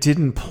they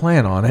didn't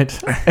plan on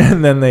it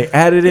and then they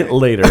added it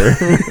later.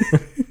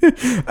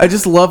 I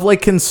just love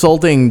like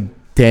consulting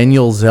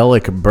Daniel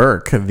Zellick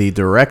Burke, the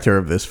director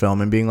of this film,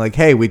 and being like,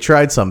 "Hey, we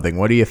tried something.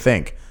 What do you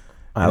think?"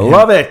 I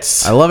love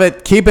it. I love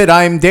it. Keep it.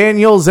 I'm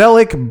Daniel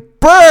Zellick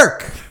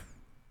Burke.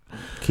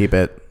 Keep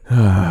it.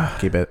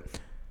 Keep it.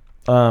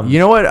 You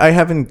know what? I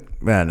haven't.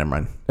 Never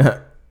mind.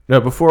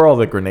 No, before all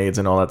the grenades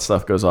and all that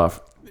stuff goes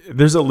off,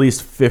 there's at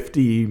least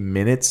 50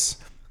 minutes.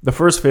 The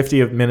first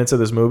 50 minutes of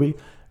this movie,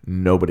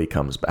 nobody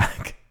comes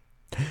back.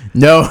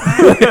 No.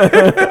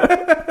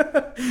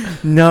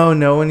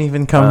 No one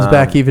even comes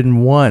back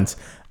even once.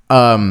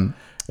 And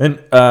And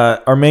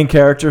our main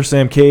character,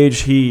 Sam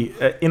Cage, he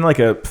in like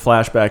a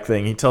flashback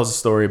thing, he tells a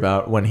story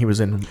about when he was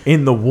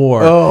in the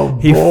war. Oh,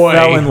 he boy.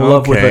 fell in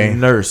love with Okay. a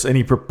nurse, and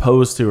he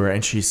proposed to her,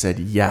 and she said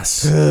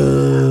yes.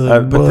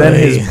 But then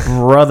his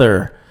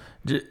brother,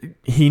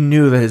 he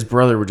knew that his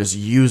brother would just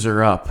use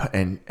her up,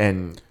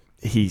 and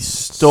he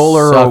stole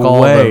her Suck all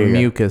away. the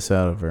mucus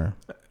out of her.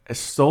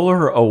 Stole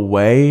her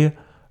away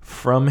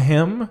from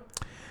him.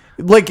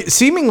 Like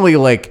seemingly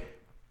like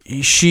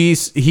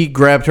he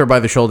grabbed her by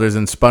the shoulders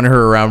and spun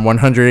her around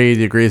 180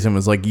 degrees and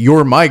was like,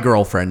 "You're my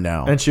girlfriend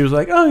now." And she was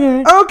like,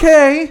 okay.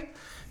 Okay.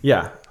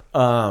 Yeah.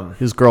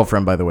 His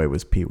girlfriend, by the way,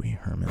 was Pee Wee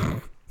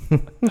Herman.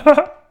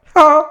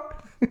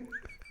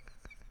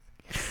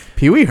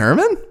 Pee Wee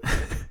Herman?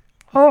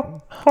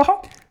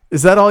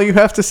 Is that all you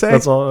have to say?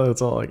 That's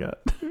all I got.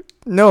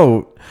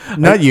 No,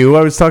 not you.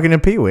 I was talking to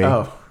Pee Wee.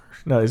 Oh,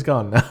 no, he's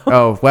gone now.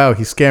 Oh, wow.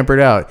 He scampered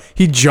out.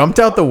 He jumped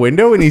out the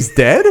window and he's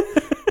dead?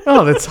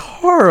 Oh, that's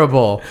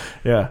horrible.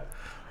 Yeah.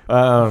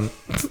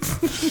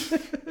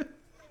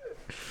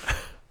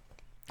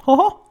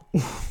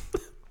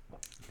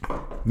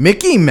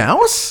 Mickey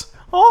Mouse?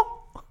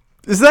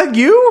 Is that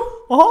you?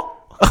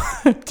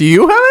 Do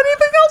you have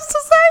anything else to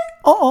say?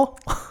 All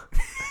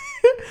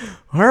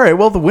right.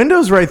 Well, the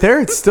window's right there.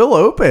 It's still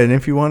open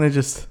if you want to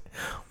just...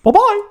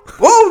 Bye-bye.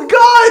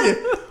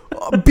 Oh,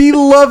 God!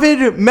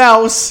 Beloved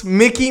mouse,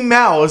 Mickey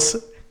Mouse,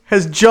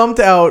 has jumped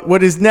out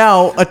what is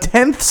now a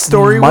 10th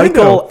story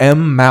Michael window.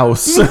 M.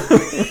 Mouse.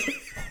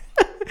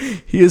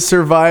 He is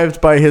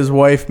survived by his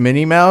wife,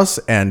 Minnie Mouse,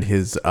 and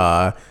his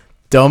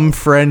dumb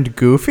friend,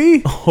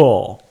 Goofy.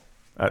 Oh,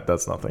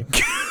 that's nothing.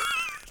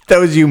 That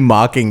was you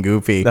mocking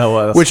Goofy. That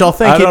was. Which I'll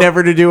thank I you don't-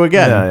 never to do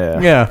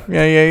again. Yeah.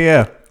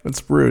 Yeah.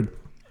 That's rude.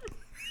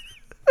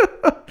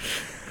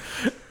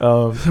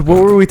 What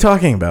were we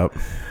talking about?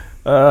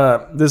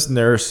 This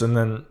nurse, and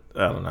then,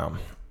 I don't know.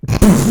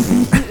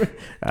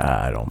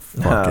 I don't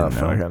I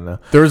fucking know. know.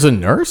 There's a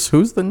nurse?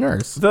 Who's the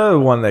nurse? The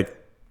one that,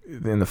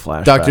 in the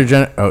flashback.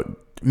 Dr.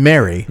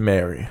 Mary.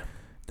 Mary.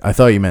 I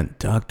thought you meant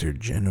Dr.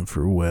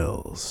 Jennifer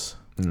Wells.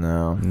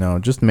 No. No,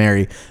 just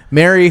Mary.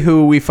 Mary,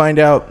 who we find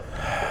out...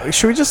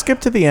 Should we just skip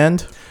to the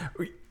end?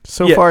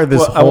 So Yeah, far, this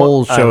well,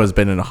 whole show has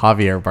been in a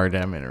Javier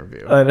Bardem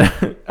interview.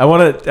 I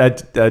want to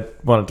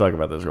talk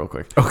about this real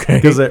quick. Okay.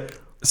 Because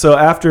so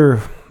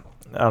after,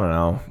 I don't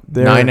know.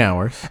 9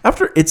 hours.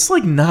 After, it's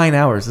like 9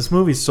 hours. This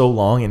movie's so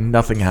long and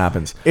nothing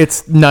happens.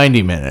 It's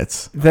 90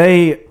 minutes.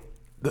 The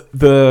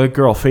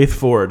girl, Faith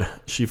Ford,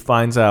 she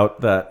finds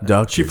out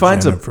that she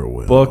finds Jennifer a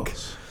Wells. book.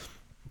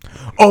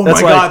 Oh my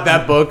That's God, like-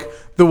 that book.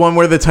 The one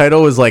where the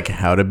title was like,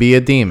 How to Be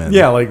a Demon.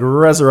 Yeah, like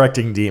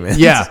resurrecting demons.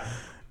 Yeah.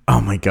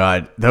 Oh my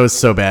God, that was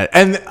so bad.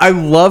 And I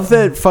love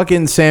that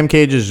fucking Sam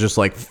Cage is just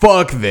like,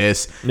 fuck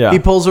this. Yeah. He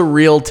pulls a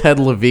real Ted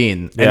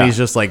Levine and Yeah. he's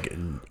just like,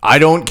 I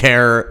don't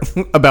care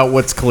about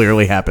what's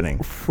clearly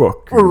happening.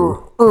 Fuck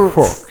you.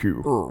 Fuck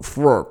you.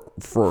 Fuck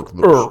this.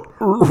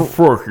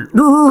 Fuck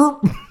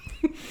you.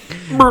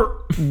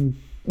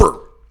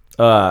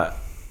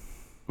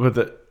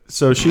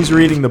 So she's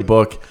reading the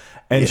book,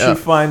 and Yeah. she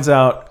finds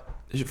out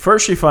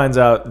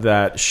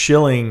that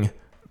Schilling,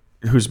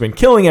 who's been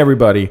killing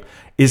everybody,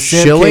 is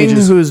Sam Schilling,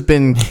 Cage's, who's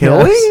been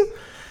killing?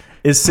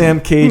 is Sam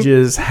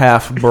Cage's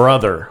half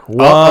brother.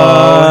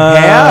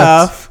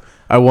 Half.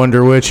 I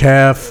wonder which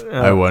half.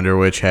 I wonder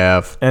which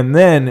half. And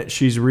then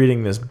she's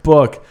reading this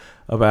book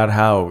about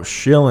how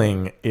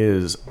Schilling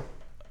is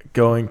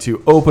going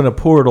to open a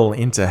portal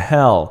into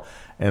hell,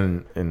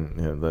 and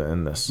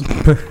in this.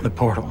 The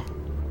portal.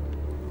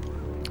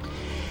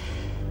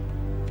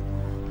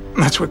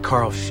 That's what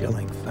Carl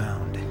Schilling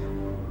found.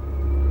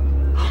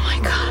 Oh my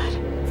God.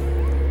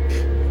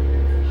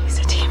 He's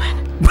a demon.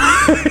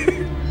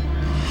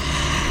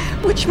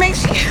 Which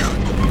makes you.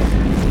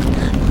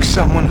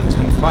 Someone who's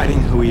been fighting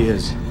who he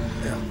is.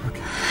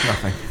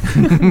 Nothing.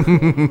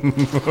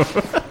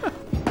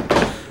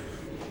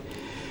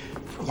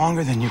 For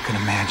longer than you can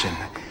imagine.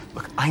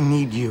 Look, I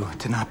need you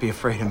to not be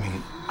afraid of me.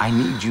 I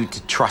need you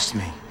to trust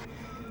me.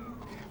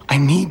 I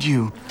need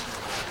you.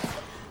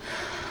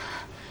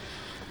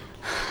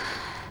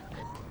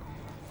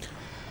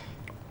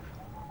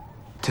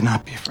 To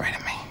not be afraid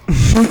of me.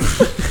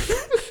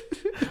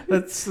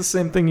 That's the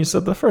same thing you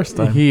said the first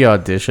time. He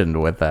auditioned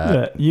with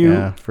that.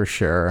 Yeah, for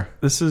sure.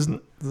 This is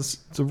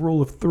a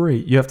rule of 3.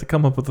 You have to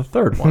come up with a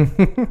third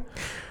one.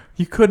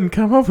 You couldn't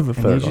come up with a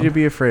I third need you one. to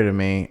be afraid of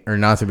me, or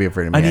not to be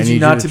afraid of me. I need you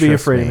not to be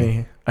trust afraid of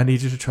me. I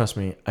need you to trust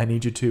me. I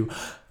need you to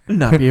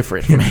not be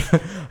afraid of me.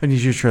 I need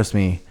you to trust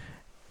me.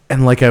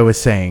 And like I was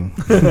saying,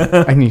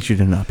 I need you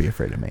to not be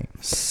afraid of me.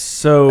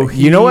 So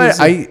You know what?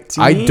 he's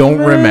a I don't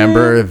demon?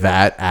 remember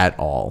that at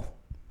all.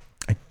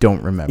 I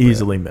don't remember.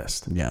 Easily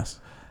missed. Yes.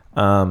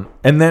 And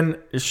then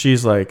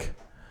she's like,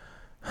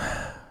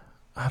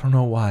 I don't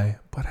know why,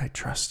 but I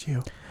trust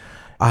you.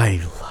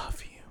 I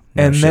love you.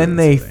 No, And she then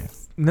doesn't say.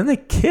 they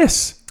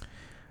kiss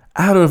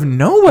out of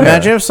nowhere.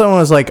 Imagine if someone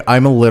was like,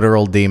 I'm a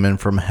literal demon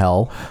from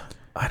hell.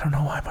 I don't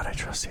know why, but I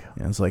trust you.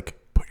 And it's like,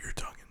 put your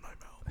tongue in my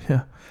mouth.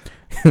 Yeah.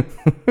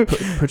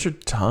 put your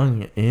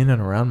tongue in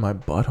and around my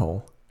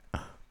butthole.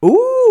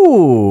 Ooh.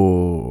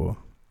 Ooh,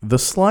 the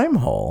slime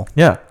hole.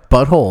 Yeah.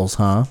 Buttholes,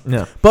 huh?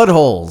 Yeah.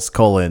 Buttholes,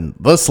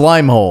 the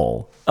slime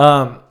hole.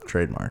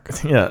 Trademark.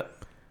 Yeah.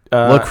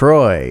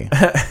 LaCroix.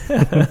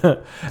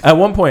 At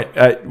one point,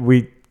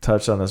 we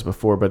touched on this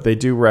before, but they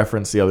do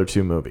reference the other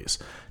two movies.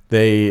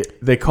 They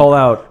call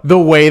out The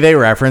way they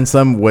reference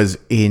them was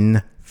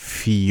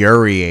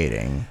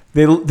infuriating.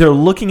 they're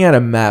looking at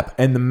a map,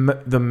 and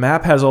the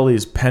map has all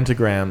these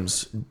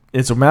pentagrams.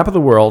 It's a map of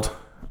the world,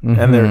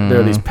 and there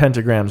are these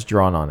pentagrams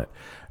drawn on it.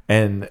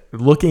 And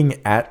looking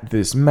at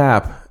this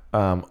map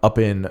up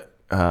in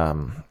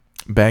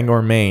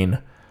Bangor, Maine,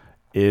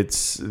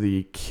 it's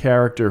the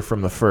character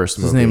from the first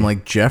movie. His name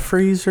like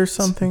Jeffries or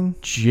something?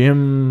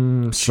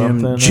 Jim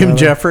something. Jim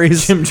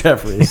Jeffries. Jim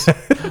Jeffries.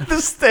 The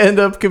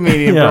stand-up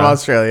comedian Yeah. from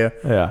Australia.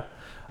 Yeah.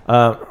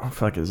 What the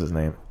fuck is his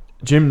name?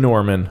 Jim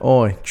Norman.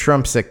 Oi,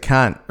 Trump's a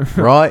cunt,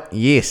 right?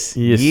 Yes.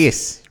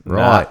 Yes.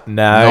 Right.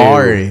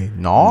 No.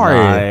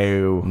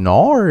 No.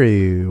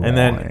 And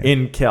then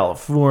in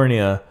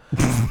California.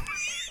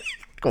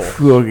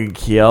 Fucking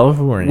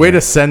California. Way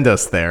to send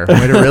us there.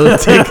 Way to really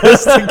take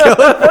us to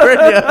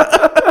California.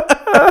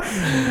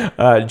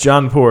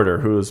 John Porter,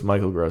 who is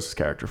Michael Gross's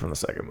character from the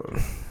second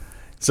movie.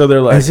 So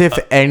they're like, As if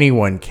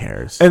anyone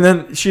cares. and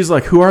then she's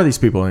like, "Who are these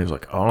people?" And he's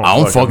like, "I I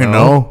don't fucking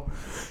know.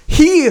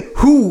 He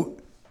who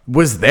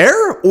was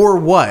there or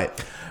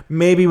what?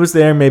 Maybe was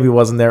there, maybe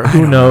wasn't there.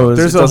 Who knows?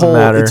 There's it a doesn't whole.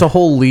 matter. It's a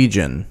whole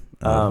legion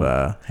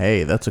of.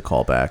 Hey, that's a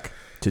callback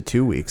to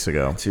 2 weeks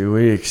ago. 2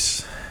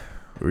 weeks.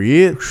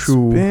 It's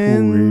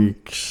been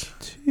weeks.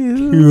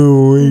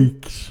 2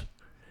 weeks.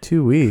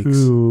 2 weeks.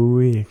 2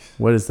 weeks.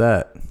 What is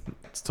that?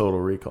 It's Total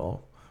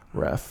Recall.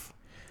 Ref.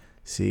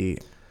 See,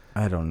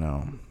 I don't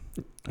know.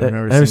 Have I've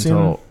you never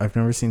seen-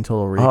 seen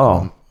Total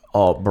Recall.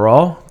 Oh,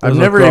 brawl. I've There's a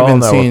never brawl even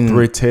now with seen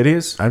 3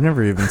 titties. I've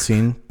never even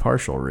seen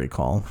Partial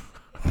Recall.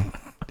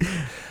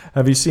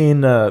 Have you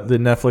seen the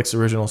Netflix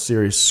original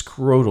series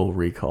Scrotal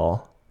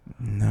Recall?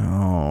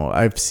 No,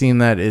 I've seen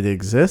that it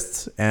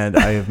exists, and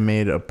I have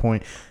made a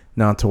point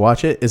not to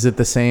watch it. Is it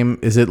the same?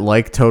 Is it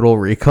like Total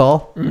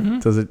Recall? Mm-hmm.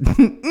 Does it?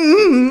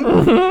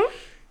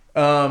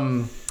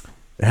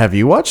 Have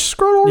you watched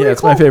Scrotal Recall? Yeah,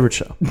 it's my favorite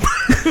show.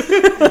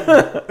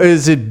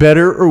 Is it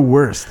better or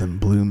worse than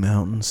Blue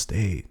Mountain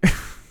State?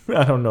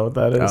 I don't know what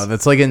that is. Oh,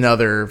 that's like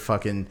another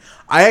fucking.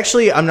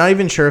 I'm not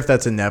even sure if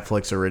that's a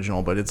Netflix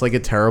original, but it's like a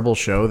terrible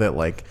show that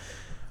like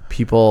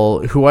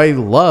people who I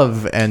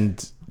love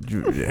and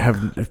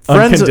have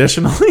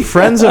Unconditionally?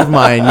 friends of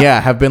mine,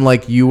 have been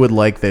like, you would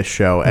like this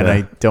show, and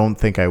I don't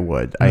think I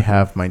would. I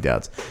have my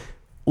doubts.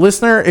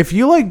 Listener, if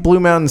you like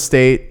Blue Mountain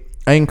State,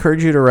 I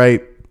encourage you to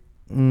write.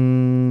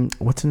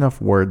 What's enough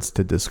words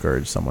to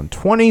discourage someone?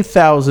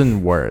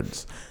 20,000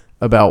 words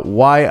about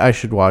why I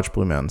should watch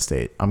Blue Mountain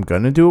State. I'm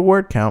going to do a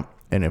word count,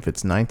 and if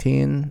it's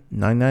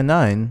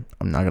 19,999,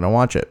 I'm not going to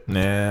watch it.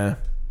 Nah.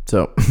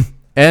 So,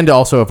 and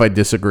also if I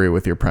disagree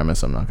with your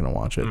premise, I'm not going to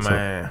watch it.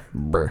 Meh. So,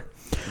 brr.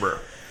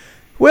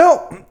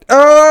 Well,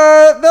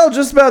 that'll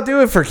just about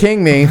do it for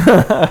King Me.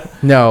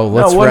 No,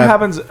 let's what wrap.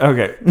 happens?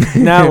 Okay,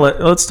 now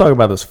let's talk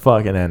about this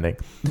fucking ending.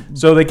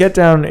 So they get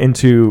down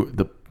into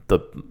the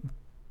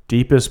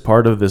deepest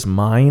part of this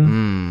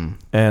mine,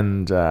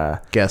 and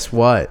Guess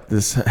what?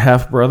 this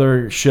half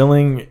brother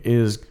Schilling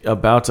is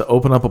about to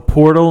open up a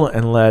portal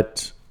and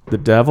let the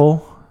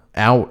devil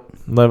Out.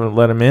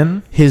 let him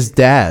in. His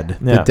dad,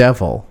 the Yeah.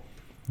 devil.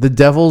 The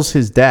devil's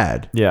his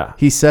dad. Yeah.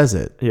 He says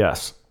it.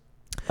 Yes.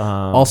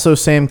 Also,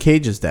 Sam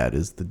Cage's dad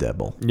is the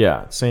devil.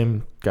 Yeah.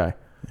 Same guy.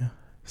 Yeah.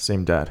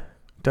 Same dad.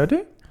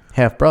 Daddy.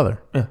 Half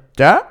brother. Yeah.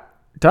 Dad?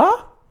 Da.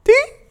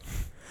 Dee?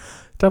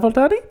 Devil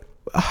daddy.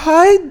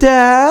 Hi,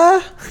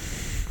 Dad.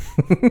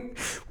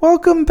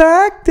 Welcome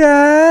back,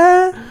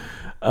 Dad.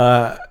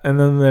 And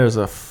then there's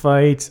a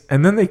fight,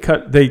 and then they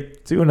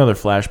do another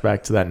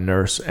flashback to that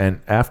nurse,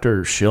 and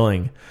after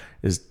Schilling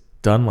is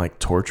done like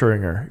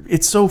torturing her,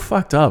 it's so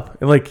fucked up.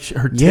 Like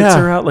her tits Yeah.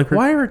 are out. Like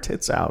why are her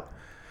tits out?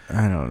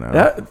 I don't know.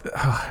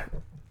 That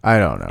I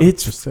don't know.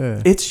 it's just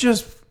it's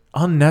just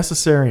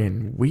unnecessary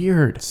and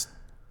weird.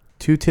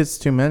 2 tits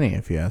too many,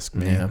 if you ask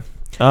me. Yeah.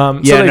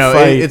 Yeah, So they no,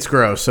 fight. it's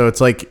gross. So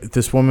it's like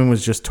this woman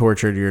was just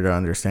tortured. You're to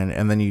understand,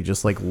 and then you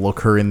just like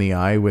look her in the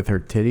eye with her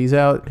titties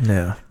out.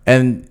 Yeah.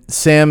 And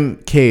Sam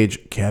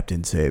Cage,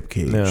 Captain Sam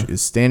Cage, Yeah.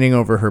 is standing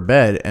over her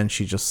bed, and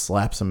she just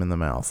slaps him in the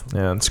mouth.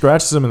 Yeah, and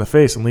scratches him in the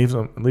face and leaves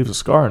a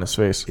scar on his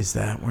face. Is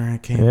that where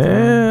it came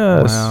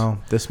Yes. from? Wow,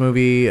 this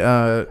movie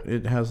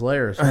it has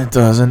layers, It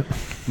doesn't.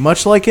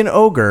 much like an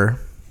ogre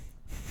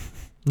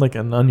Like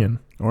an onion.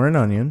 or an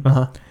onion.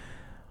 Uh-huh.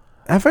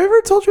 Have I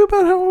ever told you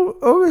about how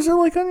ogres are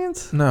like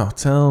onions? No,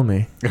 tell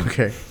me.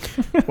 Okay.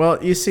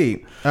 Well, you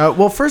see.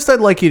 Well, first I'd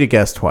like you to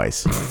guess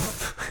twice.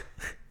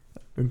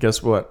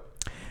 Guess what?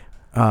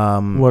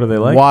 What are they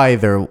like? Why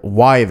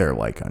they're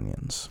like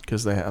onions?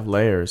 Because they have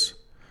layers.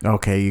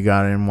 Okay, you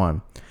got it in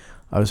one.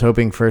 I was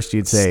hoping first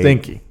you'd say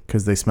Stinky.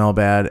 because they smell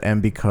bad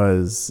and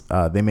because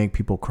they make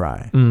people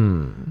cry.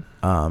 No,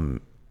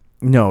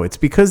 it's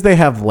because they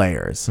have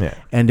layers. Yeah.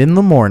 And in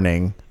the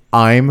morning,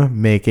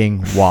 I'm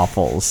making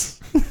waffles.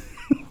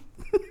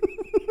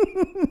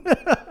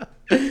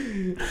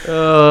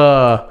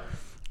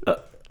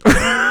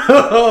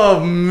 Oh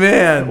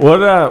man.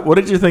 What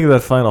did you think of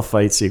that final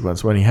fight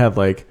sequence when he had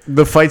like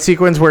The fight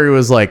sequence where he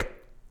was like,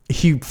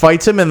 he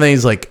fights him and then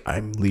he's like,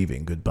 I'm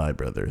leaving. Goodbye,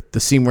 brother. The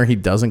scene where he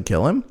doesn't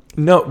kill him?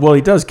 no? Well,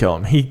 he does kill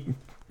him. He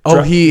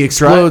He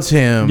explodes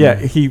him. Yeah,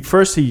 he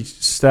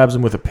stabs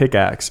him with a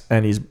pickaxe,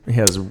 and he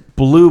has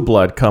blue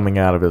blood coming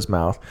out of his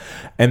mouth,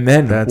 and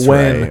then That's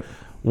when right.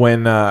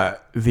 when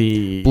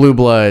the Blue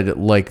Blood,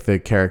 like the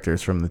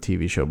characters from the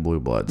TV show Blue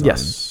Bloods.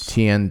 Yes. On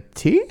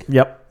TNT?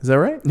 yep Is that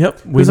right? yep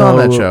Who's on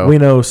that show? We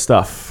know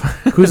stuff.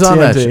 Who's on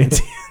that TNT.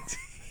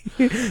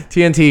 show?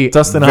 TNT.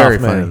 Dustin very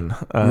Hoffman.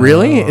 funny.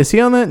 Really? Is he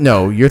on that?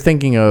 No, you're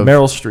thinking of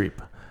Meryl Streep.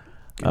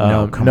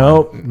 No, come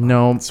no, on.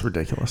 No. it's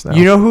ridiculous now.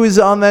 You know who is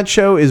on that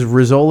show is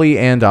Rizzoli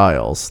and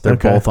Isles. They're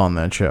Okay. both on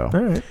that show. all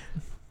right.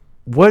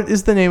 What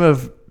is the name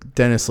of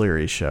Dennis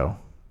Leary's show?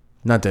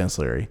 Not Dennis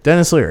Leary.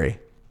 Dennis Leary.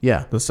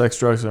 Yeah, The Sex,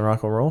 Drugs, and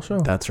Rock and Roll Show?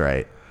 that's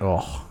right.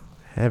 Oh,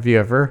 have you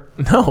ever?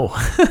 No,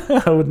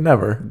 I would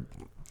never.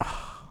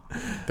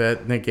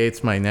 That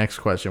negates my next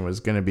question was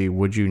going to be,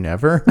 would you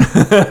never?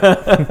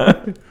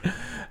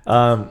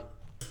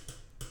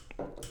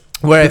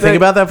 What I think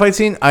about that fight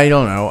scene, I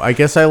don't know. I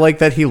guess I like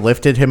that he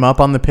lifted him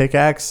up on the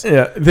pickaxe.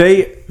 Yeah,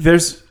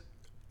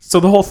 so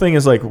the whole thing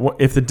is like,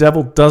 if the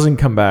devil doesn't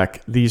come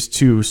back, these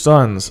two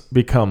sons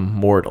become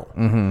mortal.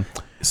 Mm-hmm.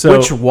 So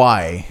Which,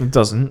 why? it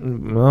doesn't.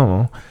 I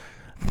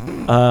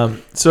don't know.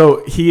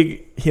 So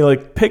he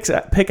like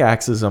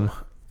pickaxes him,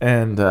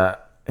 and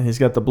he's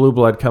got the blue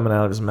blood coming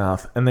out of his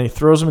mouth, and then he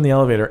throws him in the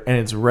elevator, and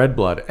it's red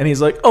blood, and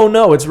he's like, "Oh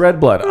no, it's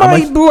red blood!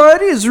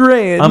 blood is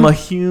red. I'm a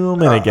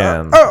human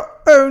again."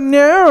 Oh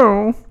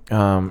no.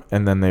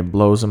 And then they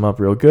blows him up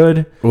real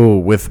good. Oh,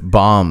 with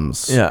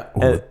bombs. Yeah.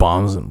 Ooh, with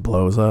bombs and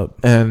blows up.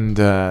 And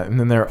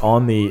then they're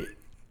on the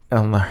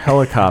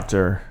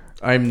helicopter.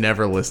 I'm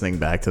never listening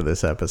back to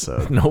this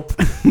episode. Nope.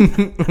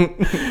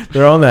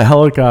 They're on the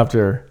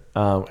helicopter,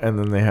 and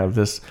then they have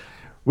this,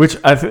 which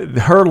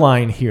her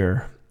line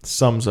here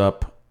sums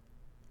up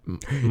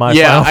my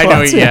Yeah, I final know.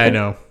 thoughts. Yeah, I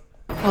know.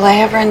 Will I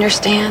ever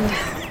understand?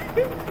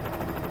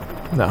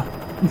 No.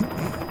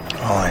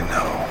 All I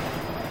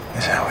know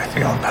is how I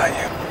feel about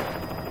you.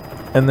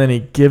 And then he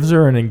gives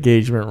her an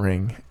engagement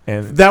ring,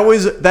 and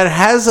That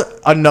has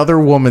another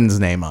woman's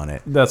name on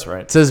it. that's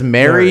right. It says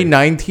Mary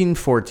Mary.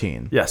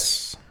 1914.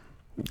 Yes.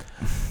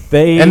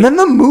 They And then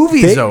the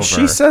movie's over.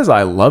 She says,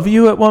 "I love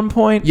you" at one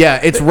point. Yeah,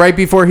 it's right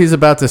before he's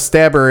about to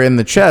stab her in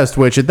the chest,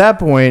 which at that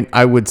point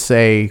I would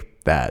say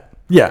that.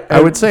 Yeah,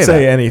 I would say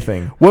that.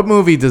 anything. What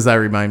movie does that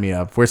remind me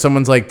of? Where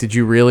someone's like, "Did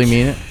you really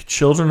mean it?"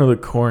 Children of the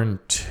Corn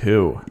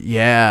 2.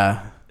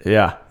 Yeah.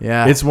 Yeah.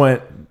 Yeah.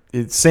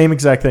 It's same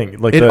exact thing.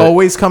 Like It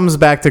always comes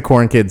back to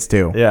Corn Kids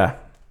too. Yeah.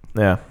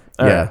 Yeah.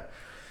 All Yeah. right.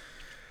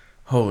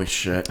 Holy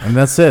shit. And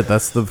that's it.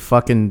 That's the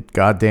fucking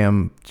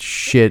goddamn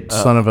shit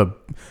son of a...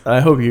 I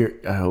hope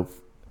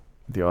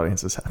the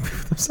audience is happy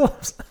with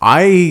themselves.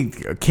 I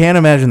can't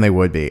imagine they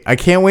would be. I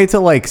can't wait to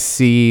like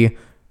see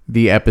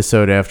the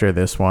episode after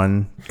this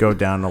one go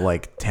down to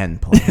like 10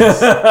 plays.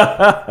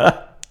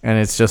 And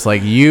it's just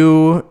like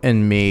you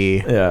and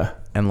me Yeah.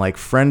 and like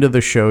friend of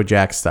the show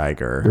Jack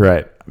Steiger.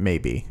 Right.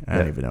 Maybe. I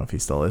don't even know if he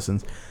still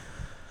listens.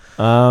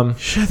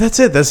 Shit, That's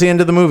it. That's the end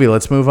of the movie.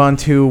 Let's move on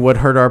to what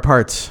hurt our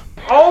parts.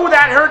 Oh,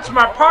 that hurts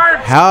my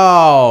parts.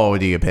 How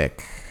do you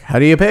pick? How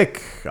do you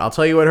pick? I'll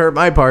tell you what hurt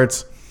my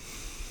parts.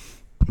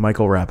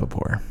 Michael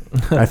Rappaport.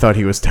 I thought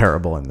he was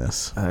terrible in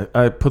this.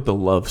 I put the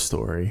love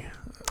story.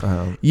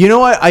 You know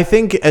what? I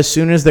think as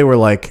soon as they were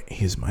like,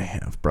 he's my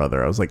half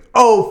brother, I was like,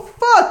 oh,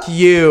 fuck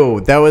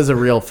you. That was a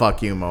real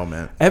fuck you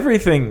moment.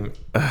 Everything.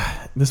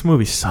 This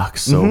movie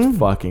sucks so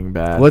fucking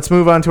bad. Let's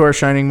move on to our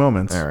shining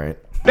moments. All right.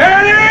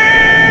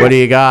 What do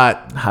you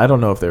got? I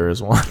don't know if there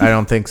is one. I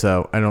don't think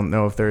so. I don't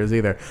know if there is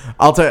either.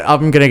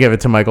 I'm gonna give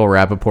it to Michael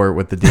Rappaport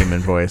with the demon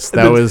voice.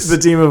 That was the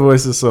demon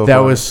voice is so. that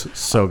funny. was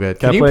so good.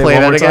 Can I Can you play it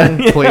play one that more again,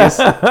 time?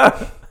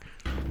 please?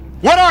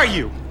 What are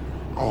you?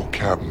 Oh,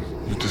 Captain,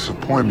 you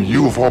disappoint me.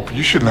 You of all,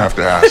 you shouldn't have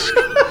to ask.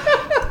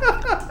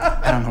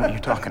 I don't know what you're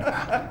talking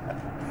about.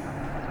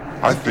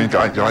 I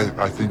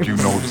think you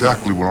know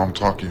exactly what I'm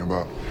talking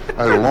about.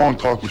 I had a long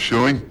talk with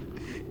Schilling.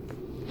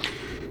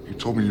 He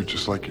told me you're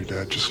just like your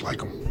dad, just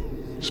like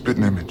him.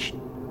 Spitting image.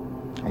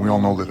 And we all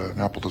know that an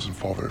apple doesn't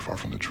fall very far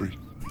from the tree.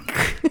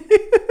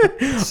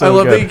 I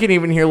love that you can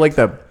even hear like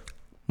the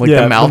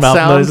Yeah, the mouth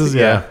sounds. noises,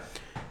 yeah.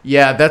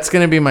 Yeah, that's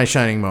gonna be my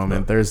shining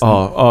moment. There's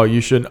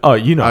You should. Oh,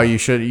 you know. you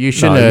should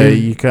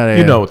No, kind of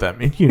You know what that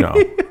means. You know.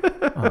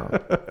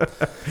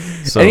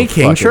 So any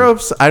king fucking-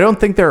 tropes? I don't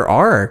think there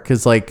are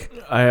because like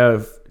I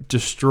have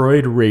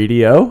destroyed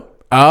radio.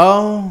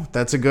 oh,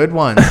 that's a good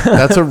one.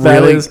 That's a That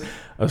really is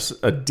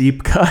a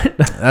deep cut.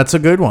 that's a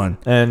good one.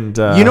 And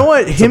You know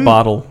what? It's a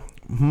bottle.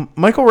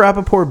 Michael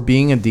Rappaport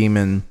being a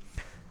demon,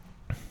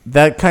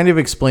 that kind of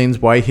explains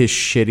why his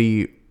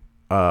shitty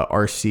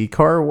RC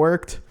car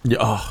worked. Yeah,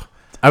 oh,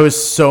 I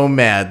was so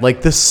mad.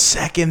 Like the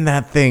second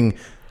that thing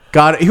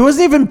got, he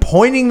wasn't even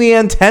pointing the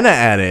antenna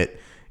at it.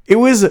 It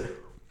was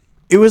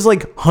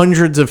like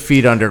hundreds of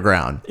feet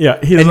underground. yeah.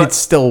 And it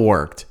still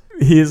worked.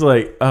 he's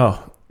like,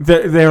 oh,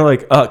 they're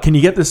like, can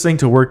you get this thing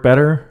to work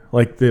better?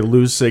 Like they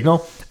lose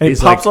signal, and He's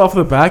he pops like- off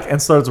the back and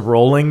starts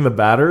rolling the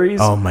batteries.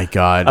 Oh my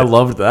god! I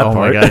loved that Oh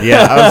part. my god!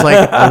 Yeah, I was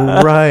like,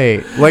 oh,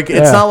 right. Like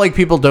it's not like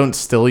people don't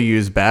still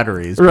use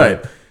batteries, but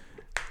Right.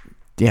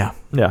 yeah.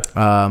 Yeah.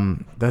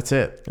 That's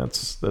it.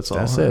 That's all.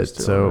 That's there it. is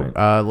to So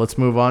right? let's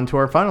move on to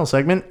our final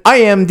segment,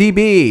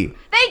 IMDb.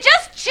 They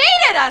just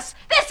cheated us!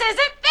 This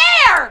isn't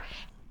fair!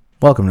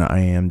 Welcome to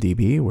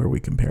IMDb, where we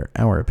compare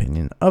our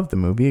opinion of the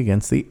movie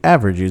against the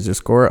average user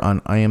score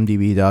on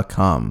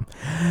IMDb.com.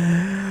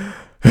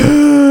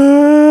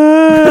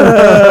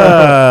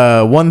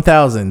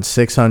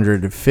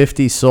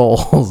 1,650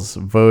 souls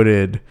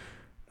voted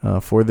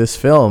for this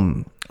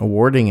film,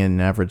 awarding an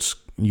average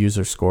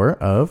user score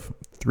of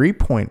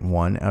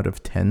 3.1 out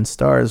of 10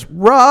 stars.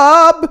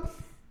 Rob,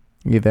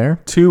 you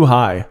there? Too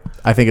high.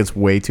 I think it's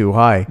way too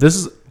high. This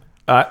is.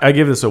 I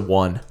give this a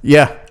 1.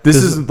 Yeah, This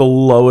is the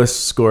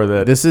lowest score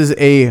that. this is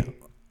a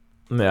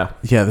Yeah.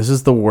 this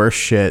is the worst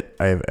shit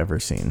I have ever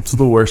seen. It's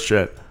the worst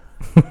shit.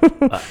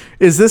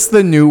 Is this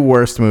the new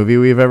worst movie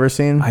we've ever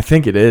seen? I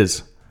think it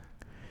is.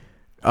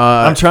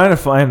 I'm trying to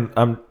find.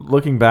 I'm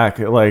looking back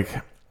at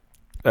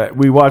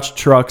we watched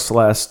Trucks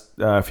last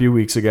a few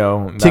weeks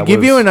ago. To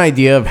give you an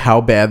idea of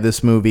how bad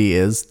this movie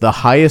is, the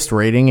highest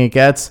rating it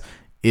gets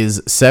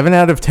is 7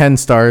 out of 10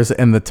 stars,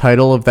 and the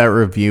title of that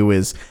review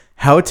is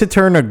How to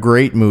Turn a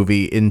Great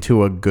Movie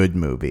into a Good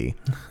Movie.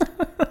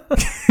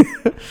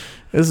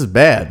 This is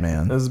bad,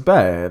 man. This is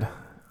bad.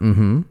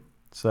 Mm-hmm.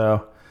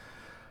 So,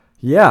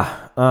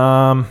 yeah.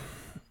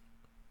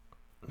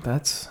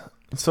 That's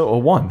so a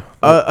 1.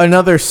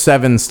 Another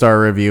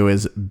 7-star review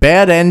is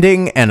Bad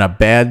Ending and a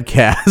Bad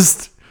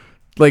Cast.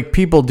 Like,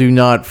 people do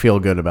not feel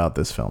good about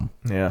this film.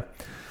 Yeah.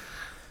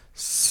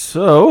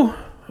 So,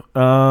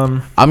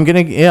 I'm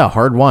gonna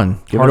hard 1.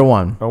 Give it a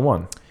 1. A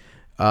 1.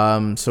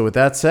 So with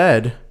that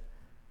said,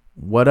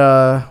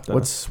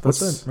 what's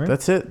it, right?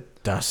 That's it.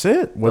 What's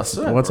That's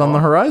it, what's on the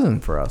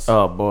horizon for us?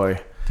 Oh boy.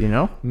 Do you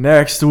know?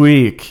 Next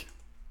week,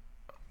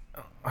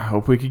 I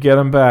hope we could get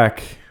him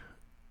back.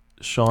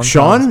 Sean?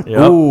 Sean? Yep.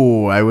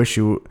 Ooh, I wish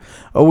you.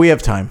 Oh, we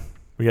have time.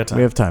 We got time.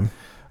 We have time.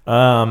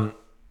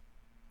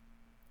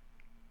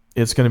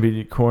 It's going to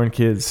be Corn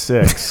Kids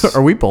 6.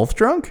 Are we both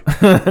drunk?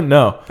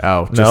 No.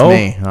 Oh, just No.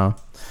 me.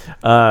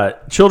 Huh?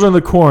 Children of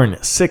the Corn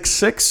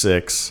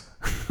 666.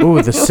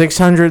 Ooh, the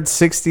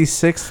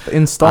 666th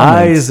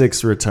installment.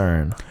 Isaac's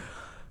Return.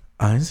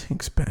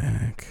 Isaac's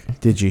back.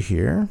 Did you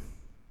hear?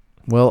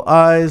 Well,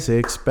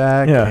 Isaac's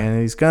back, Yeah.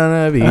 and he's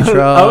gonna be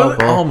trouble.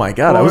 Oh my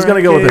God, I was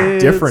gonna go with a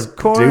different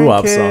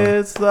doo-wop song.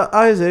 Kids, the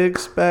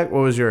Isaac's back.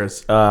 What was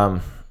yours?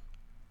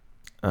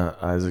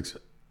 Isaac's.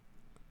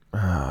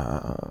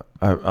 I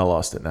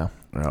lost it now.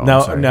 Oh, I'm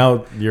now, sorry.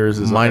 now yours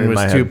is Mine in was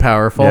my too head.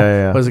 powerful.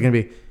 Yeah. What was it gonna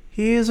be?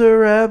 He's a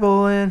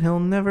rebel, and he'll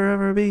never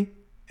ever be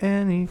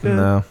any good.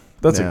 No,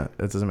 that's yeah,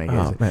 that doesn't make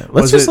Oh, sense. man.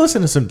 Let's just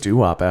listen to some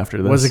doo-wop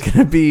after this. Was it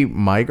gonna be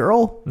My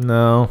Girl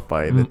No.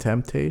 by The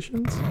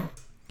Temptations?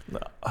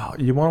 Oh,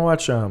 you want to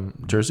watch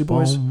Jersey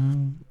Boys?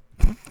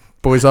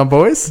 Boys on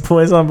Boys?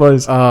 Boys on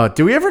Boys.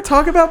 Do we ever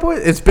talk about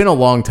Boys? It's been a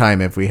long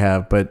time if we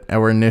have, but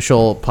our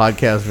initial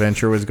podcast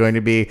venture was going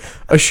to be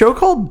a show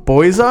called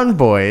Boys on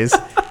Boys.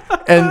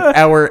 And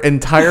our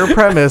entire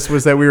premise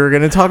was that we were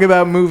going to talk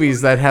about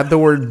movies that had the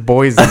word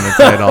boys in the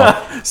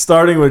title.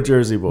 Starting with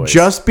Jersey Boys.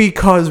 Just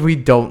because we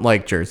don't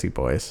like Jersey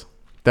Boys.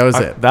 That was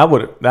it. I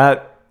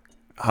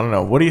don't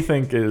know. What do you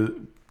think?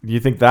 Do you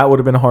think that would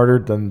have been harder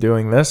than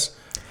doing this?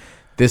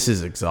 This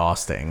is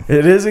exhausting.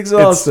 It is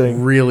exhausting. It's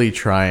really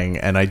trying,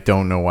 and I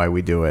don't know why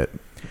we do it.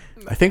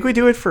 I think we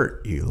do it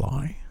for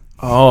Eli.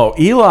 Oh,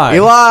 Eli.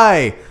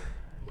 Eli!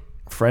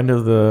 Friend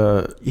of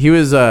the... He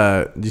was,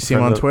 did you see him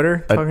Friend on of-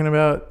 Twitter talking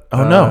about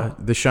no.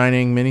 The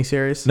Shining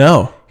miniseries?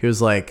 No. He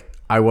was like,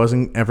 I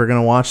wasn't ever going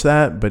to watch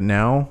that, but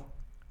now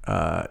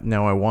I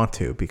want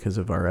to because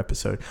of our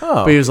episode.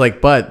 Oh. But he was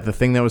like, but the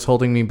thing that was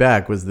holding me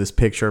back was this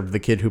picture of the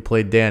kid who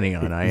played Danny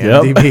on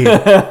IMDb.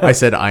 I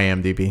said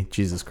IMDb.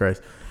 Jesus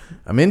Christ.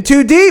 I'm in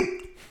too deep.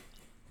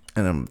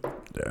 And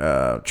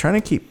I'm trying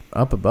to keep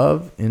up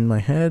above in my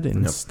head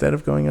instead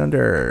of going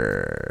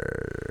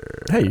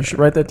under. Hey, you should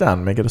write that down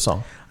and make it a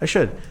song. I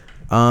should.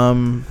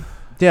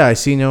 Yeah, I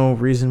see no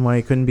reason why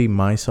it couldn't be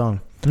my song.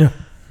 Yeah.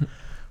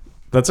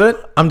 That's it?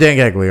 I'm Dan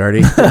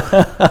Gagliardi.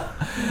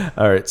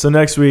 All right. So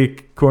next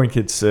week, Corn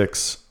Kids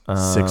 6.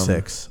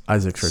 6-6.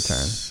 Isaac's Return.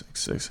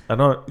 6-6. I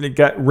don't... It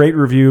got rate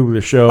review the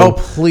show. Oh,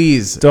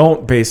 please.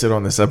 Don't base it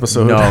on this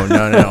episode.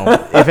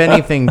 No. If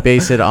anything,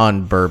 base it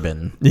on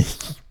bourbon.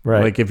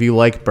 Right. Like, if you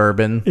like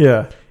bourbon.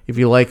 Yeah. If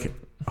you like...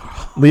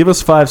 Leave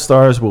us 5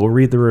 stars. We'll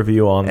read the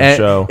review on the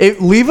show.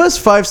 Leave us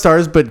 5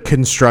 stars, but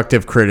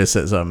constructive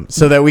criticism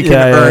so that we can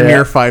Yeah, earn yeah.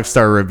 your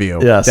 5-star review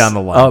Yes. down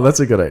the line. Oh, that's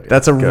a good idea.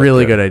 That's a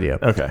really good idea.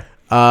 Okay.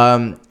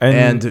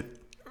 And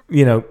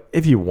you know,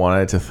 if you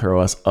wanted to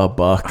throw us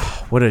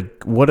 $1,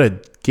 what a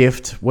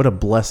gift, what a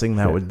blessing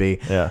that would be.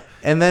 Yeah.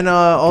 And then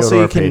also to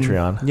you our can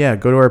Patreon. Yeah,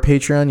 go to our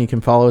Patreon. You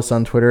can follow us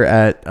on Twitter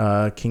at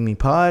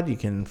KingMePod. You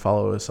can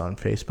follow us on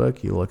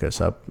Facebook. You look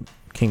us up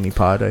King Me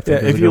Pod. I Yeah,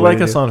 think. if you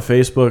like us on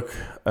Facebook,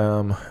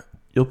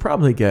 you'll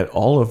probably get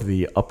all of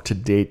the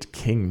up-to-date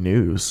King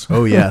news.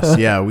 Oh yes,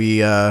 yeah.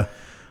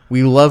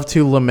 We love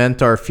to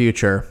lament our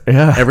future.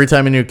 Yeah. Every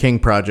time a new King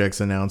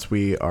project's announced,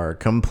 we are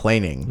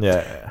complaining.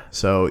 Yeah.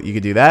 So you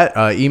could do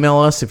that. Email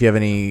us if you have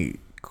any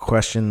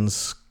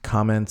questions,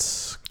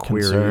 comments,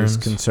 queries,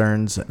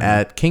 concerns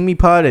at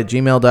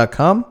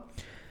kingmepod@gmail.com.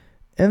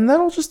 And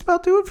that'll just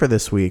about do it for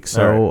this week.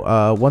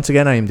 So once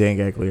again, I am Dan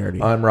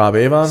Gagliardi. I'm Rob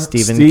Avon.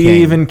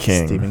 Stephen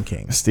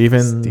King.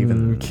 Stephen's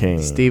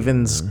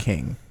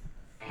King.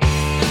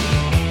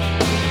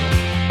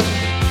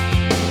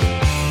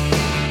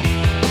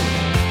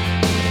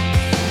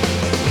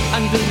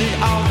 Under the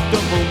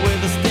October with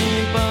the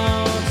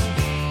steamboats,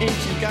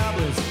 ancient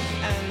goblins